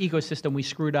the ecosystem we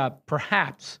screwed up,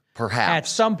 perhaps at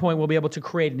some point we'll be able to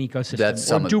create an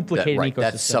ecosystem or duplicate an ecosystem.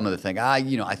 That's some of the thing. I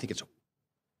think it's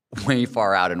way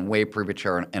far out and way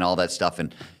premature and all that stuff.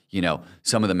 And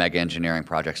some of the mega engineering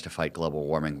projects to fight global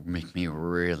warming make me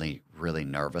really, really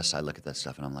nervous. I look at that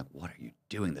stuff and I'm like, what are you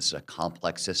doing? This is a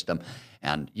complex system.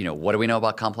 And, what do we know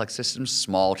about complex systems?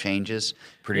 Small changes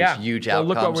produce huge outcomes.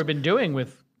 Look what we've been doing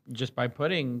just by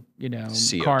putting,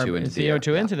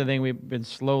 CO2 into the thing. We've been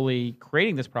slowly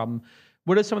creating this problem.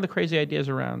 What are some of the crazy ideas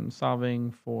around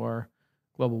solving for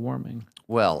global warming?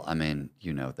 Well, I mean,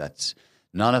 that's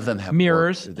none of them have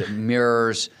mirrors,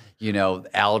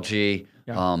 algae,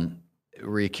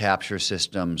 recapture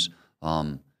systems.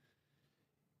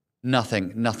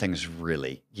 Nothing's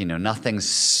really,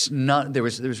 there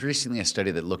was recently a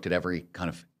study that looked at every kind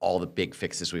of all the big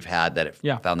fixes we've had that it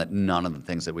found that none of the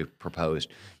things that we've proposed,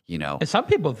 And some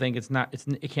people think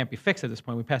it can't be fixed at this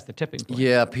point. We passed the tipping point.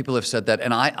 Yeah, people have said that,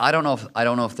 and I don't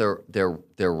know if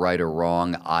they're right or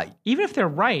wrong. Even if they're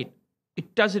right,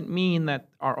 it doesn't mean that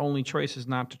our only choice is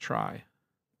not to try.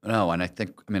 No, and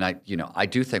I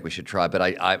do think we should try,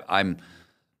 but I'm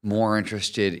more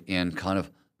interested in kind of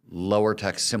lower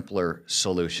tech, simpler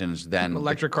solutions than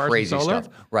electric the cars crazy and solar?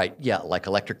 stuff. Right? Yeah, like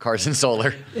electric cars and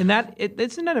solar. And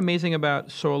isn't that amazing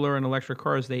about solar and electric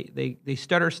cars? They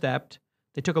stutter-stepped.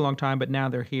 They took a long time, but now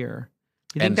they're here.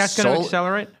 You think that's going to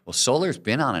accelerate? Well, solar's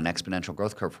been on an exponential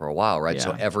growth curve for a while, right? Yeah.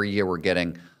 So every year we're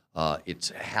getting it's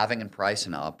halving in price,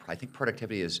 and I think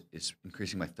productivity is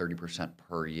increasing by 30%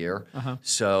 per year.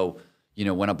 So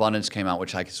when Abundance came out,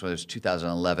 which I guess was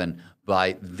 2011,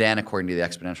 by then, according to the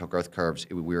exponential growth curves,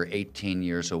 we were 18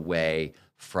 years away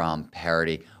from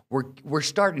parity. We're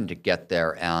starting to get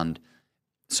there, and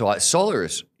so solar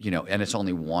is, and it's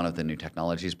only one of the new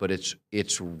technologies, but it's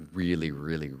really,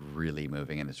 really, really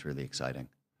moving, and it's really exciting.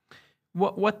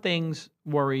 What things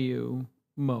worry you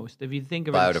most? If you think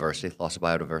of biodiversity, loss of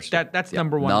biodiversity. That's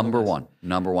number one.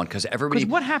 Number one, because everybody.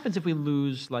 Because what happens if we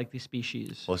lose these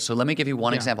species? Well, so let me give you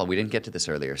one example. We didn't get to this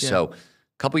earlier. Yeah. So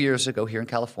a couple years ago here in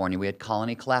California, we had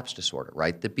colony collapse disorder,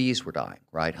 right? The bees were dying,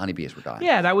 right? Honeybees were dying.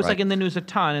 Yeah, that was in the news a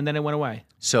ton, and then it went away.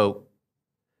 So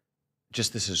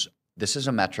just this is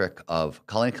a metric of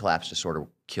colony collapse disorder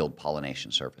killed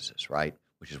pollination services, right?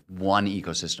 Which is one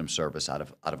ecosystem service out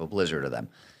of a blizzard of them.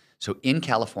 So in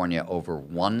California, over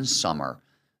one summer,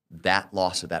 that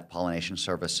loss of that pollination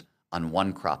service on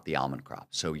one crop, the almond crop.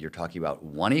 So you're talking about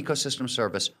one ecosystem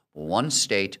service, one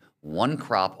state, one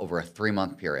crop over a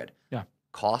 3-month period. Yeah.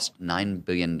 cost $9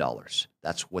 billion.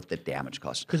 That's what the damage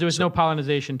cost. Because there was no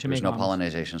pollination to make There was no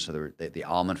almonds. pollination, so the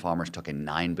almond farmers took a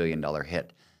 $9 billion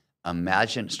hit.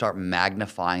 Imagine, start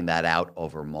magnifying that out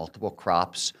over multiple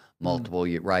crops, multiple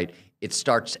years, right? It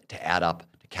starts to add up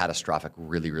to catastrophic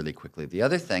really, really quickly. The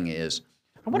other thing is,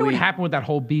 I wonder what happened with that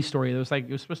whole bee story. It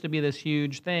was supposed to be this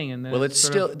huge thing, and then well, it's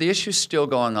still the issue's still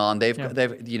going on. They've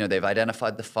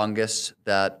identified the fungus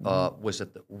that was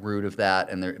at the root of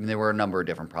that, and there were a number of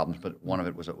different problems, but one of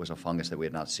it was a fungus that we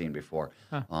had not seen before.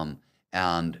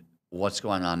 And what's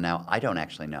going on now, I don't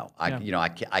actually know.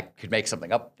 I could make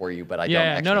something up for you, but I don't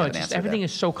actually have an answer. Everything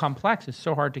is so complex. It's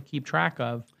so hard to keep track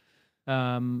of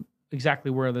exactly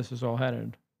where this is all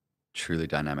headed. Truly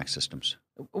dynamic systems.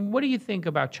 What do you think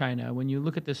about China when you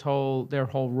look at their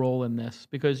whole role in this?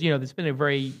 Because there's been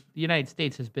the United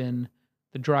States has been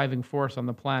the driving force on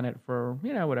the planet for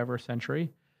whatever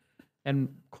century, and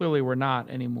clearly we're not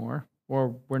anymore,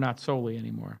 or we're not solely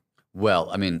anymore. Well,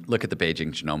 I mean, look at the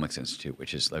Beijing Genomics Institute,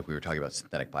 which is like we were talking about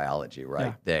synthetic biology,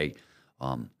 right? Yeah.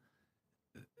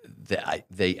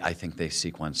 I think they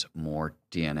sequence more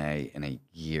DNA in a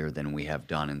year than we have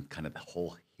done in kind of the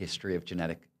whole history of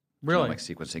genetic genomic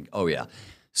sequencing. Oh yeah.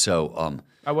 So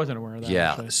I wasn't aware of that.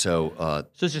 Yeah. Actually. So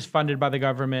it's just funded by the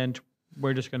government.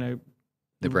 We're just going to.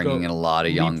 They're bringing in a lot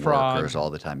of young leapfrog workers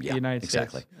all the time. Yeah, the United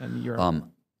exactly. States and Europe.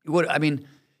 What I mean,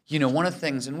 one of the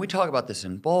things, and we talk about this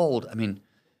in bold. I mean,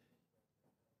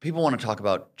 people want to talk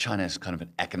about China as kind of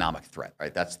an economic threat,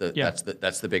 right? That's the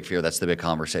big fear. That's the big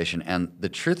conversation. And the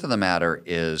truth of the matter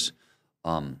is,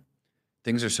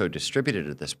 things are so distributed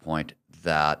at this point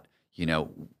that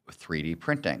 3D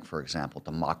printing, for example,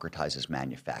 democratizes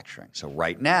manufacturing. So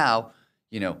right now,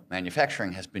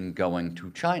 manufacturing has been going to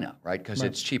China, right? Because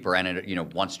it's cheaper,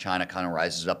 and once China kind of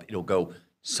rises up, it'll go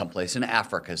someplace in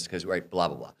Africa, because right, blah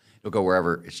blah blah. It'll go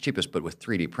wherever it's cheapest. But with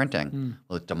 3D printing,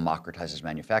 well, it democratizes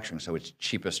manufacturing, so it's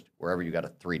cheapest wherever you got a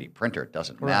 3D printer. It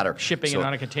doesn't matter. Shipping it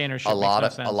on a container ship a lot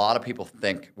makes no sense. A lot of people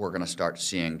think we're going to start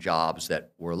seeing jobs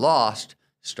that were lost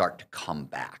start to come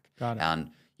back. Got it.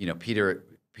 And Peter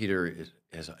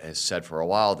has said for a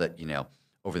while that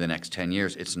over the next 10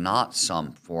 years, it's not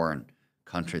some foreign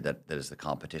country that is the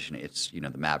competition. It's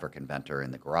the maverick inventor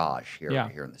in the garage here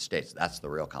in the States. That's the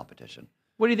real competition.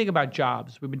 What do you think about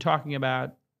jobs? We've been talking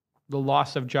about the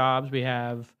loss of jobs. We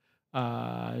have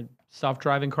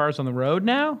self-driving cars on the road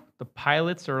now. The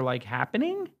pilots are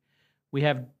happening. We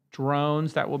have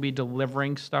drones that will be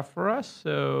delivering stuff for us.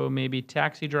 So maybe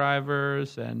taxi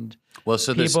drivers and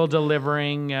people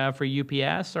delivering for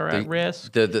UPS are at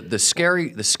risk. The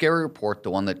scary report, the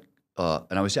one that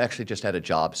and I was actually just at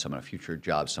a future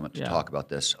job summit to talk about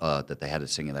this that they had at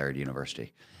Singularity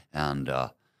University, and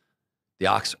the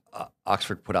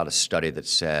Oxford put out a study that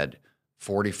said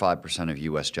 45% of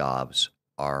U.S. jobs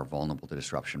are vulnerable to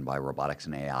disruption by robotics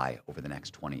and AI over the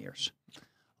next 20 years.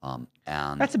 And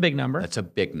that's a big number. That's a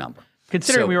big number.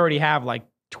 Considering we already have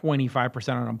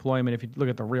 25% unemployment, if you look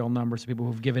at the real numbers of people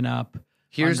who've given up,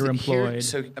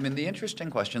 underemployed. The interesting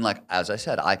question, as I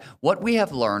said, what we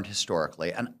have learned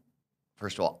historically, and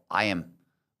first of all, I am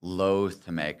loath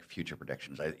to make future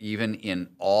predictions. Even in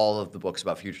all of the books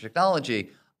about future technology,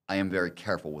 I am very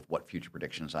careful with what future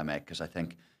predictions I make, because I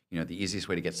think the easiest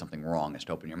way to get something wrong is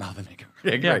to open your mouth and make a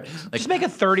prediction. Yeah. Right? Just make a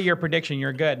 30-year prediction.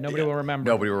 You're good. Nobody will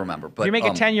remember. Nobody will remember. But if you make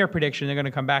a 10-year prediction, they're going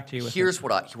to come back to you with here's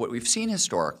what we've seen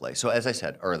historically. So as I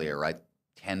said earlier, right,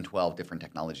 10, 12 different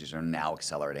technologies are now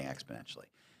accelerating exponentially.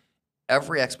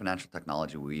 Every exponential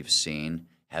technology we've seen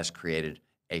has created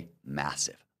a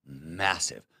massive,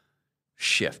 massive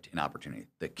shift in opportunity.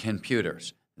 The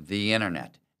computers, the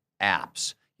internet,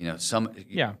 apps,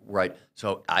 right.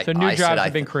 So new jobs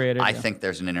have been created. I think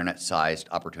there's an internet-sized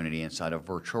opportunity inside of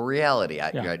virtual reality.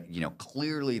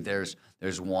 Clearly there's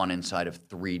one inside of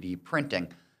 3D printing.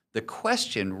 The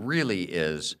question really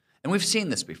is, and we've seen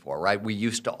this before, right? We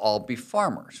used to all be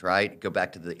farmers, right? Go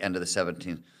back to the end of the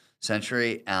 17th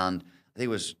century, and I think it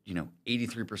was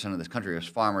 83% of this country was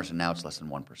farmers, and now it's less than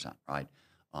 1%, right?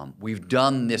 We've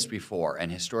done this before,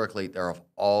 and historically there have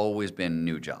always been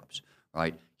new jobs,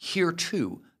 right? Here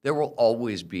too, there will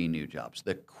always be new jobs.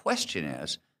 The question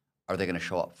is, are they going to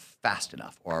show up fast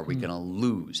enough, or are we going to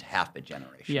lose half a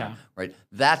generation? Yeah. Right.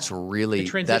 That's really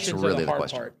the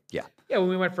question. Part. Yeah. Yeah. When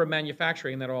we went from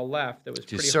manufacturing, that all left. It was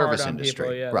pretty service hard on industry.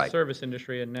 people. Yeah. Right. The service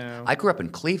industry, and now I grew up in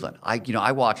Cleveland.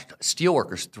 I watched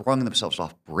steelworkers throwing themselves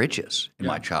off bridges in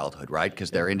my childhood, right?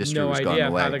 Because their industry was going away. No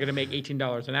idea how they're going to make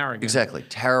 $18 an hour again. Exactly.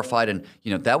 Terrified, and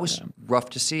that was rough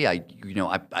to see. I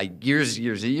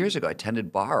years ago, I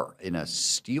tended bar in a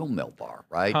steel mill bar,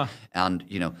 right? Huh. And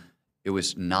it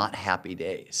was not happy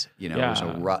days. It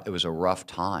was a rough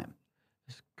time.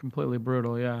 It's completely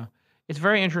brutal. Yeah. it's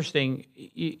very interesting.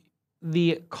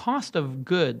 The cost of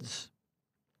goods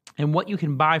and what you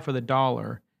can buy for the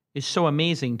dollar is so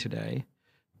amazing today.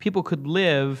 People could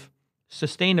live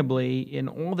sustainably in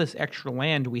all this extra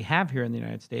land we have here in the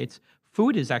United States.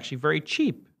 Food is actually very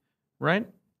cheap, right?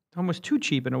 Almost too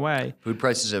cheap in a way. Food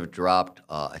prices have dropped,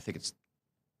 I think it's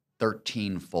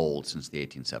 13-fold since the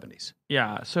 1870s.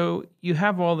 Yeah, so you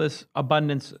have all this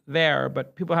abundance there,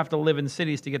 but people have to live in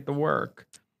cities to get to work.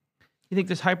 You think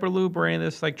this Hyperloop or any of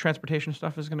this like transportation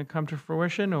stuff is going to come to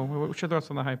fruition, or what's your thoughts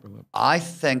on the Hyperloop? I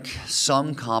think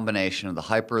some combination of the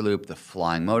Hyperloop, the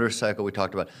flying motorcycle we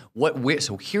talked about. Where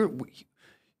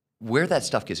that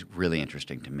stuff gets really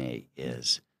interesting to me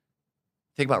is,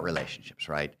 think about relationships,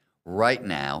 right? Right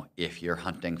now, if you're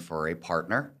hunting for a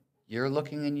partner, you're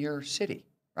looking in your city,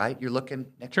 right? You're looking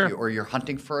next to you, or you're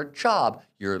hunting for a job,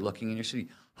 you're looking in your city.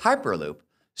 Hyperloop,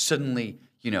 suddenly,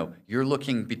 you're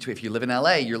looking between, if you live in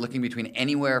LA, you're looking between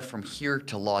anywhere from here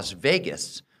to Las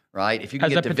Vegas, right? If you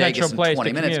can get to Vegas in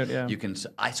 20 minutes, you can.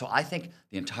 So I think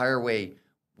the entire way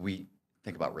we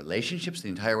think about relationships, the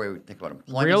entire way we think about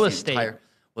employment, real estate.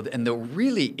 And the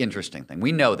really interesting thing,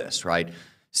 we know this, right?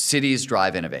 Cities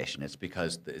drive innovation. It's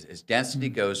because as density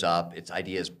goes up, it's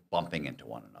ideas bumping into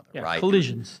one another, right?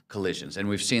 Collisions. And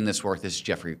we've seen this work. This is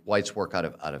Jeffrey White's work out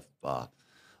of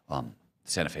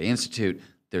Santa Fe Institute.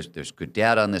 There's good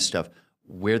data on this stuff.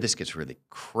 Where this gets really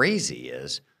crazy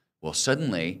is, well,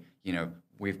 suddenly,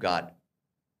 we've got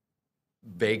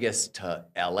Vegas to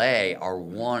LA are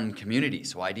one community.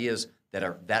 So ideas that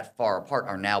are that far apart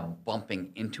are now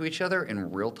bumping into each other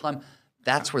in real time.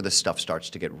 That's where the stuff starts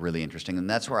to get really interesting, and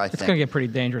that's where I think it's going to get pretty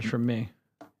dangerous for me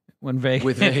when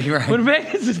Vegas right. when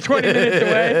Vegas is 20 minutes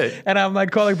away, and I'm like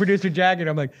calling producer Jack, and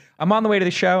I'm like, I'm on the way to the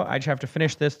show. I just have to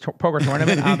finish this poker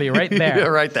tournament. I'll be right there.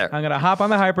 You're right there. I'm going to hop on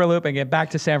the Hyperloop and get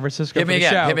back to San Francisco Hit for the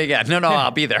show. Hit me again. No,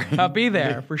 I'll be there. I'll be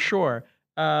there for sure.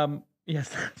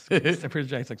 Yes, producer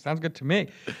Jack's like, sounds good to me.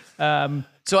 But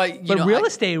real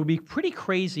estate would be pretty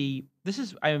crazy.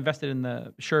 I invested in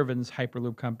the Shervin's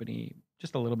Hyperloop company.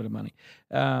 Just a little bit of money.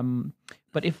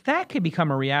 But if that could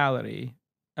become a reality,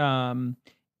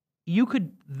 you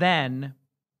could then,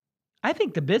 I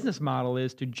think the business model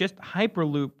is to just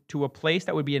Hyperloop to a place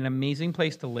that would be an amazing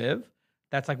place to live.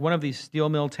 That's like one of these steel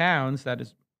mill towns that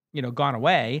is, gone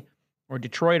away, or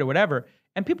Detroit or whatever.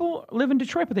 And people live in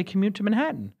Detroit, but they commute to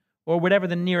Manhattan or whatever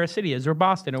the nearest city is, or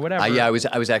Boston or whatever. I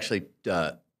was actually,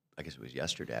 I guess it was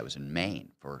yesterday, I was in Maine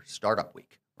for Startup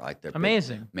Week. Right? They're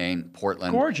amazing. Maine,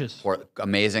 Portland. Gorgeous.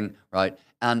 Amazing, right?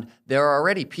 And there are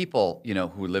already people,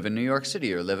 who live in New York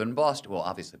City or live in Boston. Well,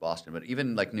 obviously Boston, but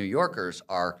even like New Yorkers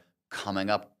are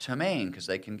coming up to Maine because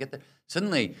they can get there.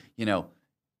 Suddenly,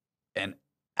 an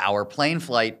hour plane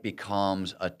flight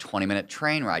becomes a 20-minute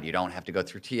train ride. You don't have to go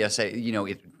through TSA.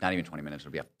 Not even 20 minutes.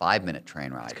 It'll be a 5-minute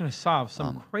train ride. It's going to solve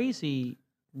some crazy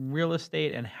real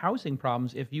estate and housing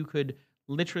problems if you could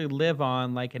literally live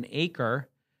on like an acre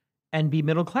and be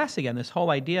middle class again. This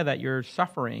whole idea that you're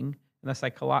suffering and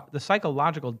the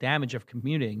psychological damage of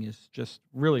commuting is just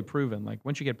really proven. Like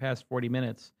once you get past 40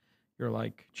 minutes, your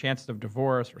like chances of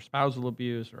divorce or spousal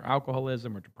abuse or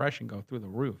alcoholism or depression go through the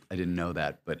roof. I didn't know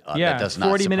that, but that does not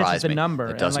 40 surprise minutes is the me. number.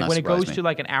 It does and like not when it goes me. to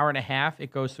like an hour and a half,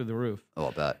 it goes through the roof. Oh,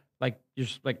 I'll bet. Like you're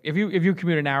just, like if you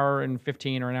commute an hour and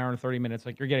 15 or an hour and 30 minutes,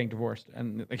 like you're getting divorced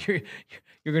and like you're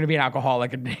going to be an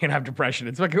alcoholic and you're going to have depression.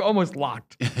 It's like you're almost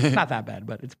locked. It's not that bad,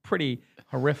 but it's pretty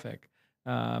horrific.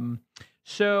 And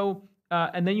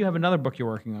then you have another book you're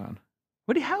working on.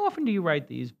 How often do you write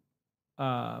these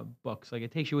books? Like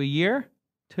it takes you a year,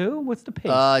 2? What's the pace?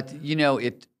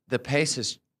 The pace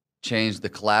has changed.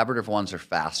 The collaborative ones are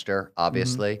faster,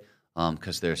 obviously,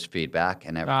 because there's feedback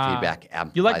and feedback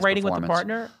amplifies You like writing performance. with a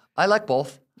partner? I like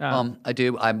both. I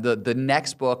do. The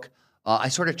next book, I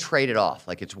sort of trade it off.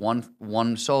 Like it's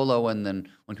one solo and then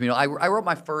one communal. I wrote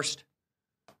my first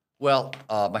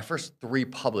 3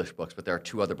 published books, but there are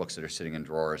 2 other books that are sitting in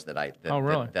drawers that I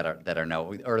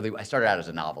started out as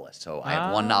a novelist, so I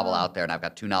have 1 novel out there, and I've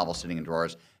got 2 novels sitting in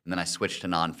drawers, and then I switched to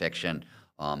nonfiction.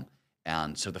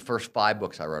 And so the first 5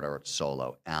 books I wrote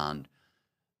solo, and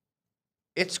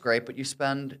it's great, but you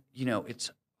spend, it's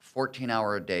a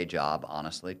 14-hour-a-day job,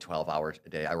 honestly, 12 hours a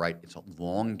day. I write. It's a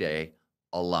long day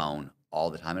alone all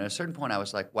the time, and at a certain point, I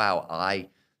was like, wow, I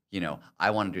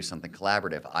want to do something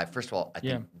collaborative. I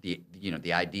think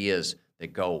the ideas, they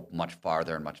go much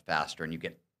farther and much faster, and you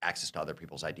get access to other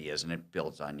people's ideas, and it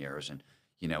builds on yours, and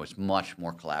it's much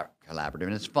more collaborative,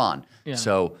 and it's fun. Yeah.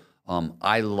 So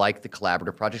I like the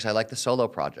collaborative projects. I like the solo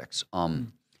projects.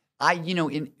 In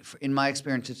my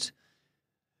experience, it's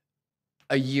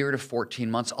a year to 14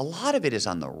 months. A lot of it is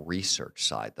on the research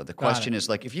side, though. The question is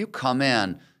like, if you come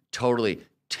in totally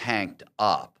tanked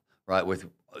up, right, with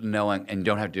knowing and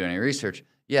don't have to do any research,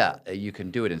 yeah, you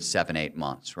can do it in 7-8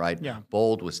 months, right? Yeah.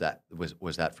 Bold was that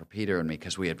for Peter and me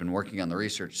because we had been working on the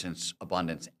research since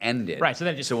Abundance ended. Right, so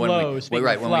then it just when flows. we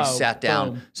when we sat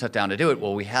down boom. to do it,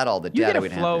 well, we had all the You data.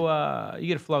 get a flow. You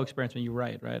get a flow experience when you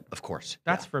write, right? Of course.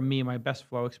 That's for me my best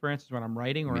flow experience is when I'm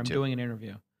writing or Me I'm too. doing an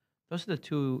interview. Those are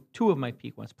the two of my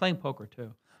peak ones. Playing poker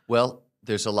too. Well,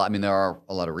 there's a lot. I mean, there are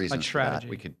a lot of reasons for that.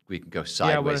 strategy. We could go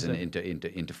sideways is and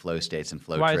into flow states and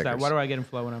flow Why triggers. is that? Why do I get in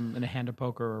flow when I'm in a hand of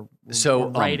poker or, So,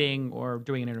 or writing or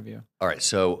doing an interview? All right.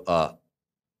 So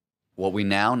what we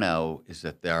now know is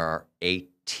that there are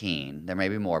 18. There may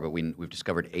be more, but we've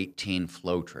discovered 18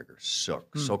 flow triggers.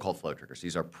 So-called flow triggers.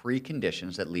 These are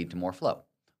preconditions that lead to more flow.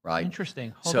 Right.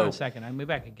 Interesting. Hold on a second.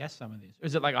 Maybe I could guess some of these.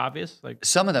 Is it like obvious? Like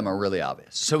some of them are really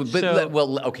obvious.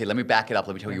 Okay. Let me back it up.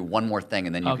 Let me tell you one more thing,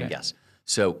 and then you can guess.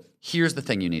 So here's the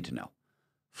thing you need to know: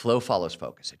 flow follows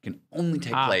focus. It can only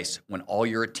take place when all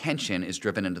your attention is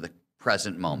driven into the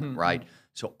present moment. Right.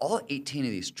 So all 18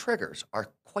 of these triggers are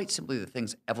quite simply the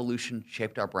things evolution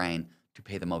shaped our brain to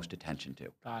pay the most attention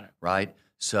to. Got it. Right.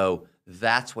 So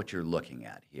that's what you're looking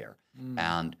at here,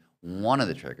 and one of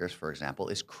the triggers, for example,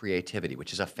 is creativity,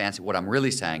 which is a fancy. What I'm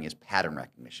really saying is pattern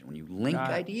recognition. When you link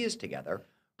ideas together,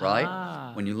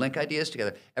 right? When you link ideas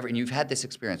together, and you've had this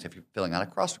experience if you're filling out a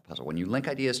crossword puzzle. When you link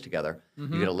ideas together, you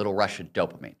get a little rush of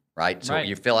dopamine, right? So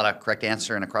you fill out a correct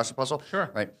answer in a crossword puzzle,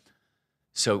 right?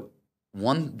 So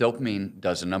dopamine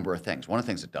does a number of things. One of the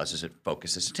things it does is it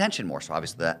focuses attention more. So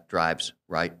obviously that drives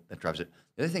it.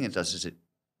 The other thing it does is it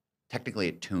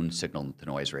tunes signal to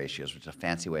noise ratios, which is a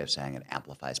fancy way of saying it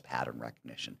amplifies pattern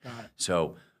recognition. Got it.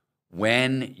 So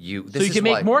when you you can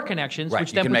make more connections,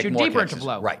 which then puts you deeper into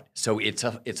flow. Right. So it's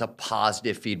a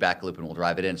positive feedback loop and will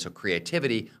drive it in. So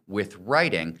creativity with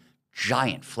writing,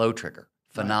 giant flow trigger,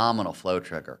 phenomenal flow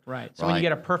trigger. Right. So when you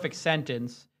get a perfect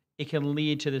sentence, it can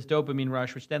lead to this dopamine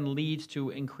rush, which then leads to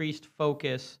increased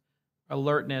focus,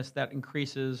 alertness that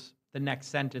increases the next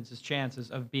sentence's chances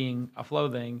of being a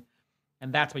flow thing.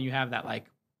 And that's when you have that like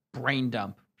brain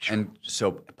dump. And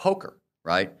so poker,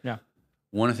 right? Yeah.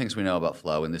 One of the things we know about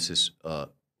flow, and this is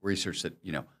research that,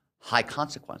 high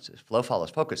consequences. Flow follows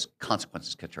focus.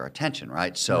 Consequences catch our attention,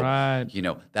 right? So,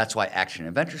 that's why action and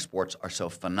adventure sports are so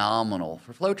phenomenal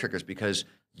for flow triggers because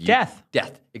Death,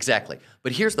 exactly.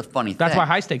 But here's the funny thing. That's why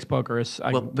high stakes poker is.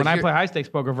 When I play high stakes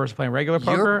poker versus playing regular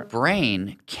poker, your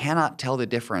brain cannot tell the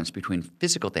difference between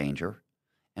physical danger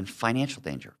and financial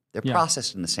danger. They're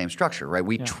processed in the same structure, right?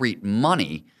 We treat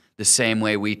money the same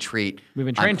way we treat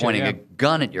I'm pointing a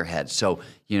gun at your head. So,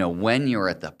 when you're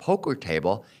at the poker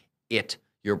table,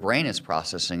 your brain is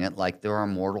processing it like there are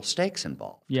mortal stakes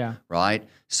involved. Yeah. Right?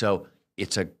 So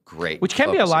it's a great which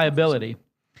can be a liability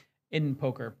in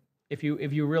poker if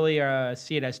you really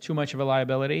see it as too much of a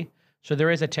liability. So there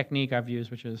is a technique I've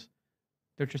used, which is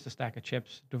they're just a stack of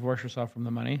chips. Divorce yourself from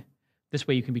the money. This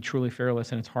way you can be truly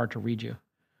fearless and it's hard to read you.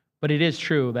 But it is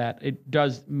true that it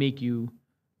does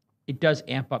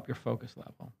amp up your focus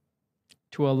level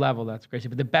to a level that's crazy.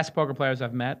 But the best poker players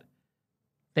I've met,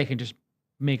 they can just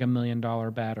make $1 million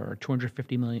bet or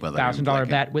 $250,000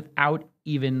 bet without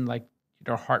even like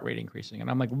their heart rate increasing.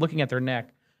 And I'm like looking at their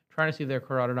neck, trying to see their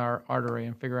carotid artery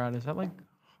and figure out, is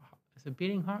it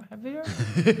beating heavier?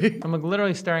 I'm like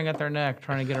literally staring at their neck,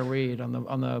 trying to get a read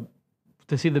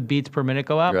to see the beats per minute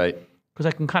go up. Right. Because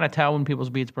I can kind of tell when people's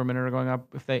beats per minute are going up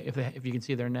if you can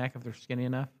see their neck, if they're skinny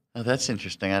enough. Oh, that's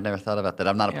interesting. I never thought about that.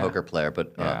 I'm not a poker player,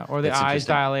 but or the eyes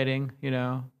dilating,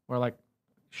 or like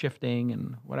shifting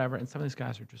and whatever. And some of these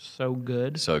guys are just so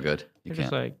good. So good. They're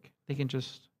just like they can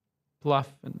just bluff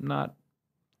and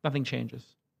nothing changes.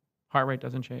 Heart rate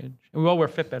doesn't change. And we all wear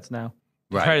Fitbits now.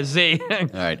 Right. Try to see. All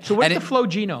right. So what's the Flow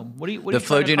Genome? What do you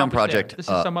Flow Genome Project? This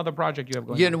is some other project you have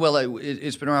going on. Yeah, well,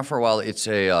 it's been around for a while. It's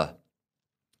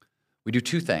we do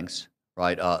two things,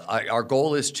 right? Our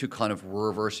goal is to kind of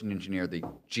reverse engineer the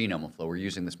genome of flow. We're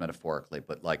using this metaphorically,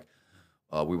 but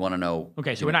we want to know.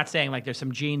 Okay, so we're not saying like there's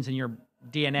some genes in your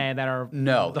DNA that are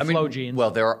the flow genes.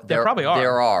 Well, there probably are.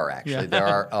 There are actually. Yeah. There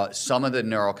are some of the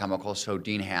neurochemicals. So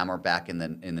Dean Hammer back in the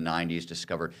 90s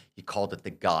discovered, he called it the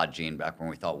God gene back when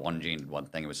we thought one gene, one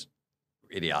thing. It was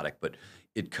idiotic, but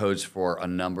it codes for a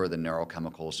number of the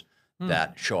neurochemicals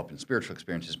that show up in spiritual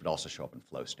experiences, but also show up in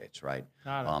flow states, right?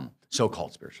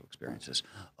 So-called spiritual experiences.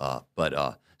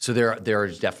 So there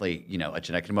is definitely a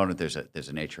genetic component. There's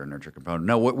a nature and nurture component.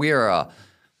 No, what we are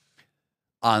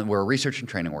we're a research and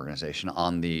training organization.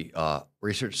 On the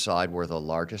research side, we're the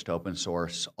largest open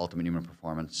source ultimate human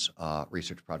performance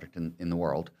research project in the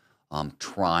world.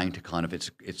 Trying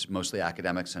to it's mostly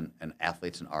academics and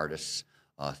athletes and artists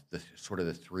sort of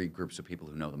the three groups of people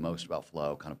who know the most about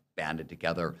flow kind of banded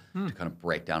together to kind of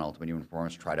break down ultimate human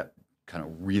performance, try to kind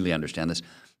of really understand this.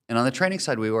 And on the training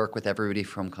side, we work with everybody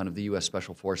from kind of the U.S.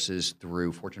 Special Forces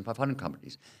through Fortune 500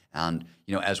 companies. And,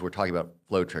 as we're talking about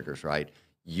flow triggers, right,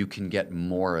 you can get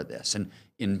more of this. And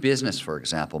in business, for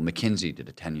example, McKinsey did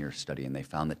a 10-year study, and they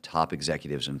found that top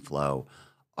executives in flow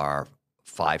are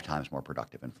 5 times more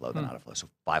productive in flow than out of flow. So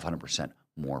 500%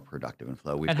 more productive in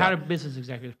flow. And how do business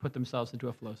executives put themselves into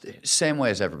a flow state? Same way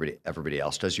as everybody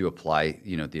else does. You apply,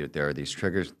 there are these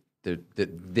triggers.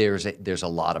 There's a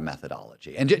lot of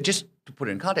methodology. And just to put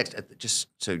it in context,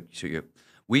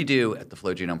 we do at the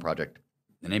Flow Genome Project,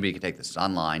 and anybody can take this, it's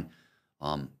online.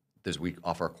 We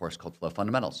offer a course called Flow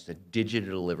Fundamentals. It's a digitally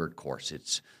delivered course.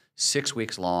 It's 6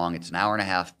 weeks long. It's an hour and a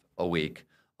half a week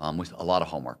with a lot of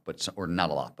homework, or not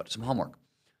a lot, but some homework.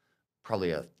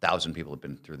 Probably 1,000 people have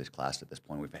been through this class at this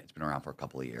point. It's been around for a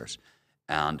couple of years.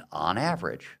 And on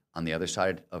average, on the other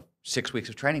side of 6 weeks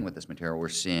of training with this material, we're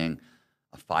seeing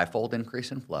a 5-fold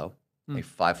increase in flow, a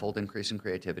 5-fold increase in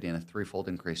creativity, and a 3-fold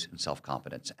increase in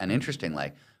self-confidence. And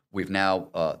interestingly, we've now,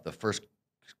 the first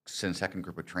and second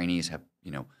group of trainees have,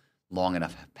 long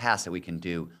enough passed that we can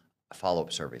do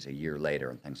follow-up surveys a year later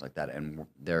and things like that. And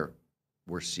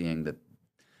we're seeing that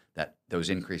those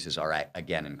increases are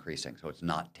again increasing. So it's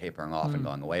not tapering off and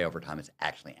going away over time. It's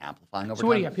actually amplifying over time. So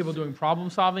what do you have, people doing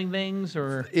problem-solving things,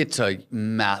 or? It's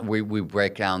we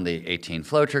break down the 18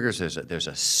 flow triggers. There's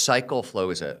a cycle. Flow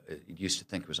is you used to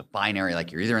think it was a binary,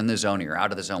 like you're either in the zone or you're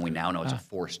out of the zone. We now know it's a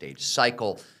 4-stage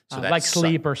cycle. So that's like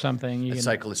sleep or something. The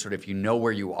cycle is sort of, if you know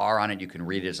where you are on it, you can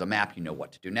read it as a map. You know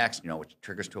what to do next. You know which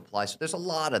triggers to apply. So there's a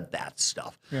lot of that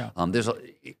stuff. Yeah.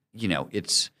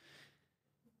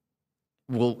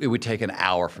 It would take an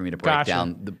hour for me to break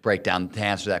down to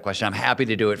answer that question. I'm happy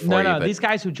to do it for you. No, these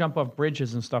guys who jump off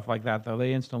bridges and stuff like that, though,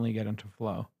 they instantly get into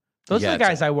flow. Those are the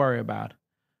guys I worry about.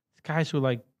 These guys who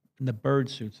in the bird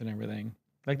suits and everything.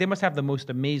 They must have the most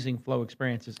amazing flow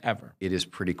experiences ever. It is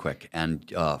pretty quick, and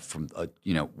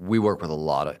we work with a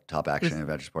lot of top action and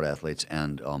adventure sport athletes,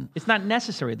 and it's not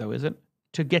necessary though, is it?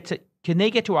 Can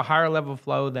they get to a higher level of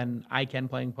flow than I can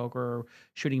playing poker or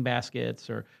shooting baskets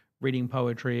or reading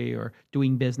poetry or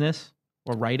doing business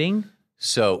or writing?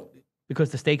 So,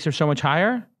 because the stakes are so much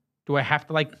higher, do I have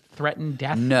to threaten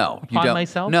death upon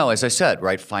myself? No, as I said,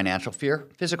 right? Financial fear,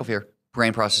 physical fear,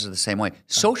 brain processes the same way.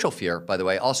 Social fear, by the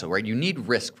way, also, right? You need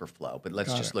risk for flow, but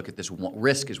let's just look at this.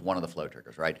 Risk is one of the flow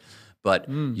triggers, right? But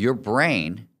your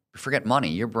brain, forget money,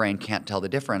 your brain can't tell the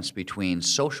difference between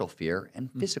social fear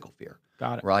and physical fear.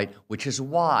 Got it. Right? Which is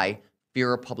why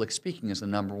fear of public speaking is the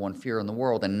 #1 fear in the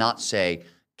world, and not, say,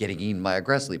 getting eaten by a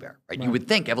grizzly bear, right? You would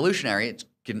think evolutionary,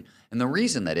 and the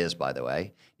reason that is, by the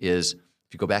way, is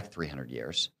if you go back 300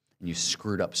 years and you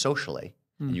screwed up socially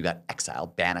and you got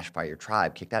exiled, banished by your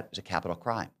tribe, kicked out, it was a capital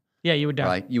crime. Yeah, you would die.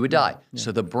 Right? You would die. Yeah.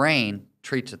 So the brain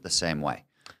treats it the same way.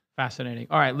 Fascinating.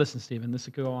 All right, listen, Steven, this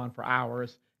could go on for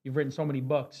hours. You've written so many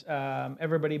books.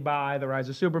 Everybody buy The Rise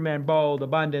of Superman, Bold,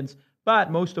 Abundance, but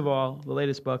most of all, the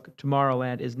latest book,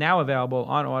 Tomorrowland, is now available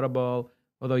on Audible,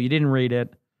 although you didn't read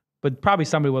it. But probably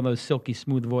somebody with one of those silky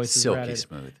smooth voices. Silky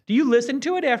smooth. Do you listen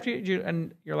to it after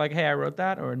and you're like, hey, I wrote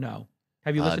that, or no?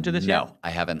 Have you listened to this yet? No,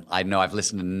 I haven't. I know I've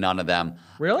listened to none of them.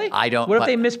 Really? I don't. What if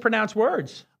they mispronounce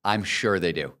words? I'm sure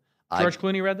they do. George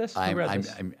Clooney read this? Who read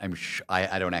this? I'm sure.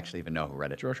 I don't actually even know who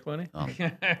read it. George Clooney? Oh.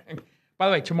 By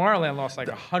the way, Tomorrowland lost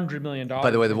 $100 million. By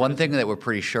the way, the one thing that we're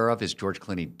pretty sure of is George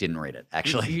Clooney didn't read it.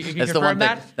 Actually, you that's the one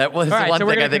thing. That was the one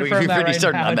thing I think we're pretty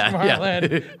certain on that.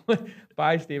 Yeah.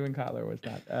 By Steven Kotler was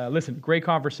that. Listen, great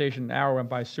conversation. An hour went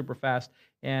by super fast.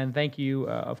 And thank you,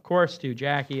 of course, to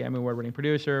Jackie, Emmy Award-winning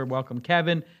producer. Welcome,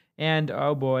 Kevin. And,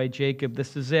 oh boy, Jacob,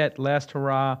 this is it. Last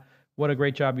hurrah. What a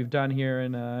great job you've done here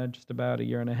in just about a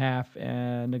year and a half.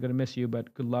 And they're going to miss you,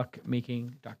 but good luck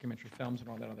making documentary films and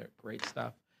all that other great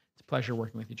stuff. It's a pleasure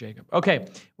working with you, Jacob. Okay,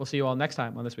 we'll see you all next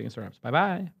time on This Week in Startups.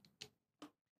 Bye-bye.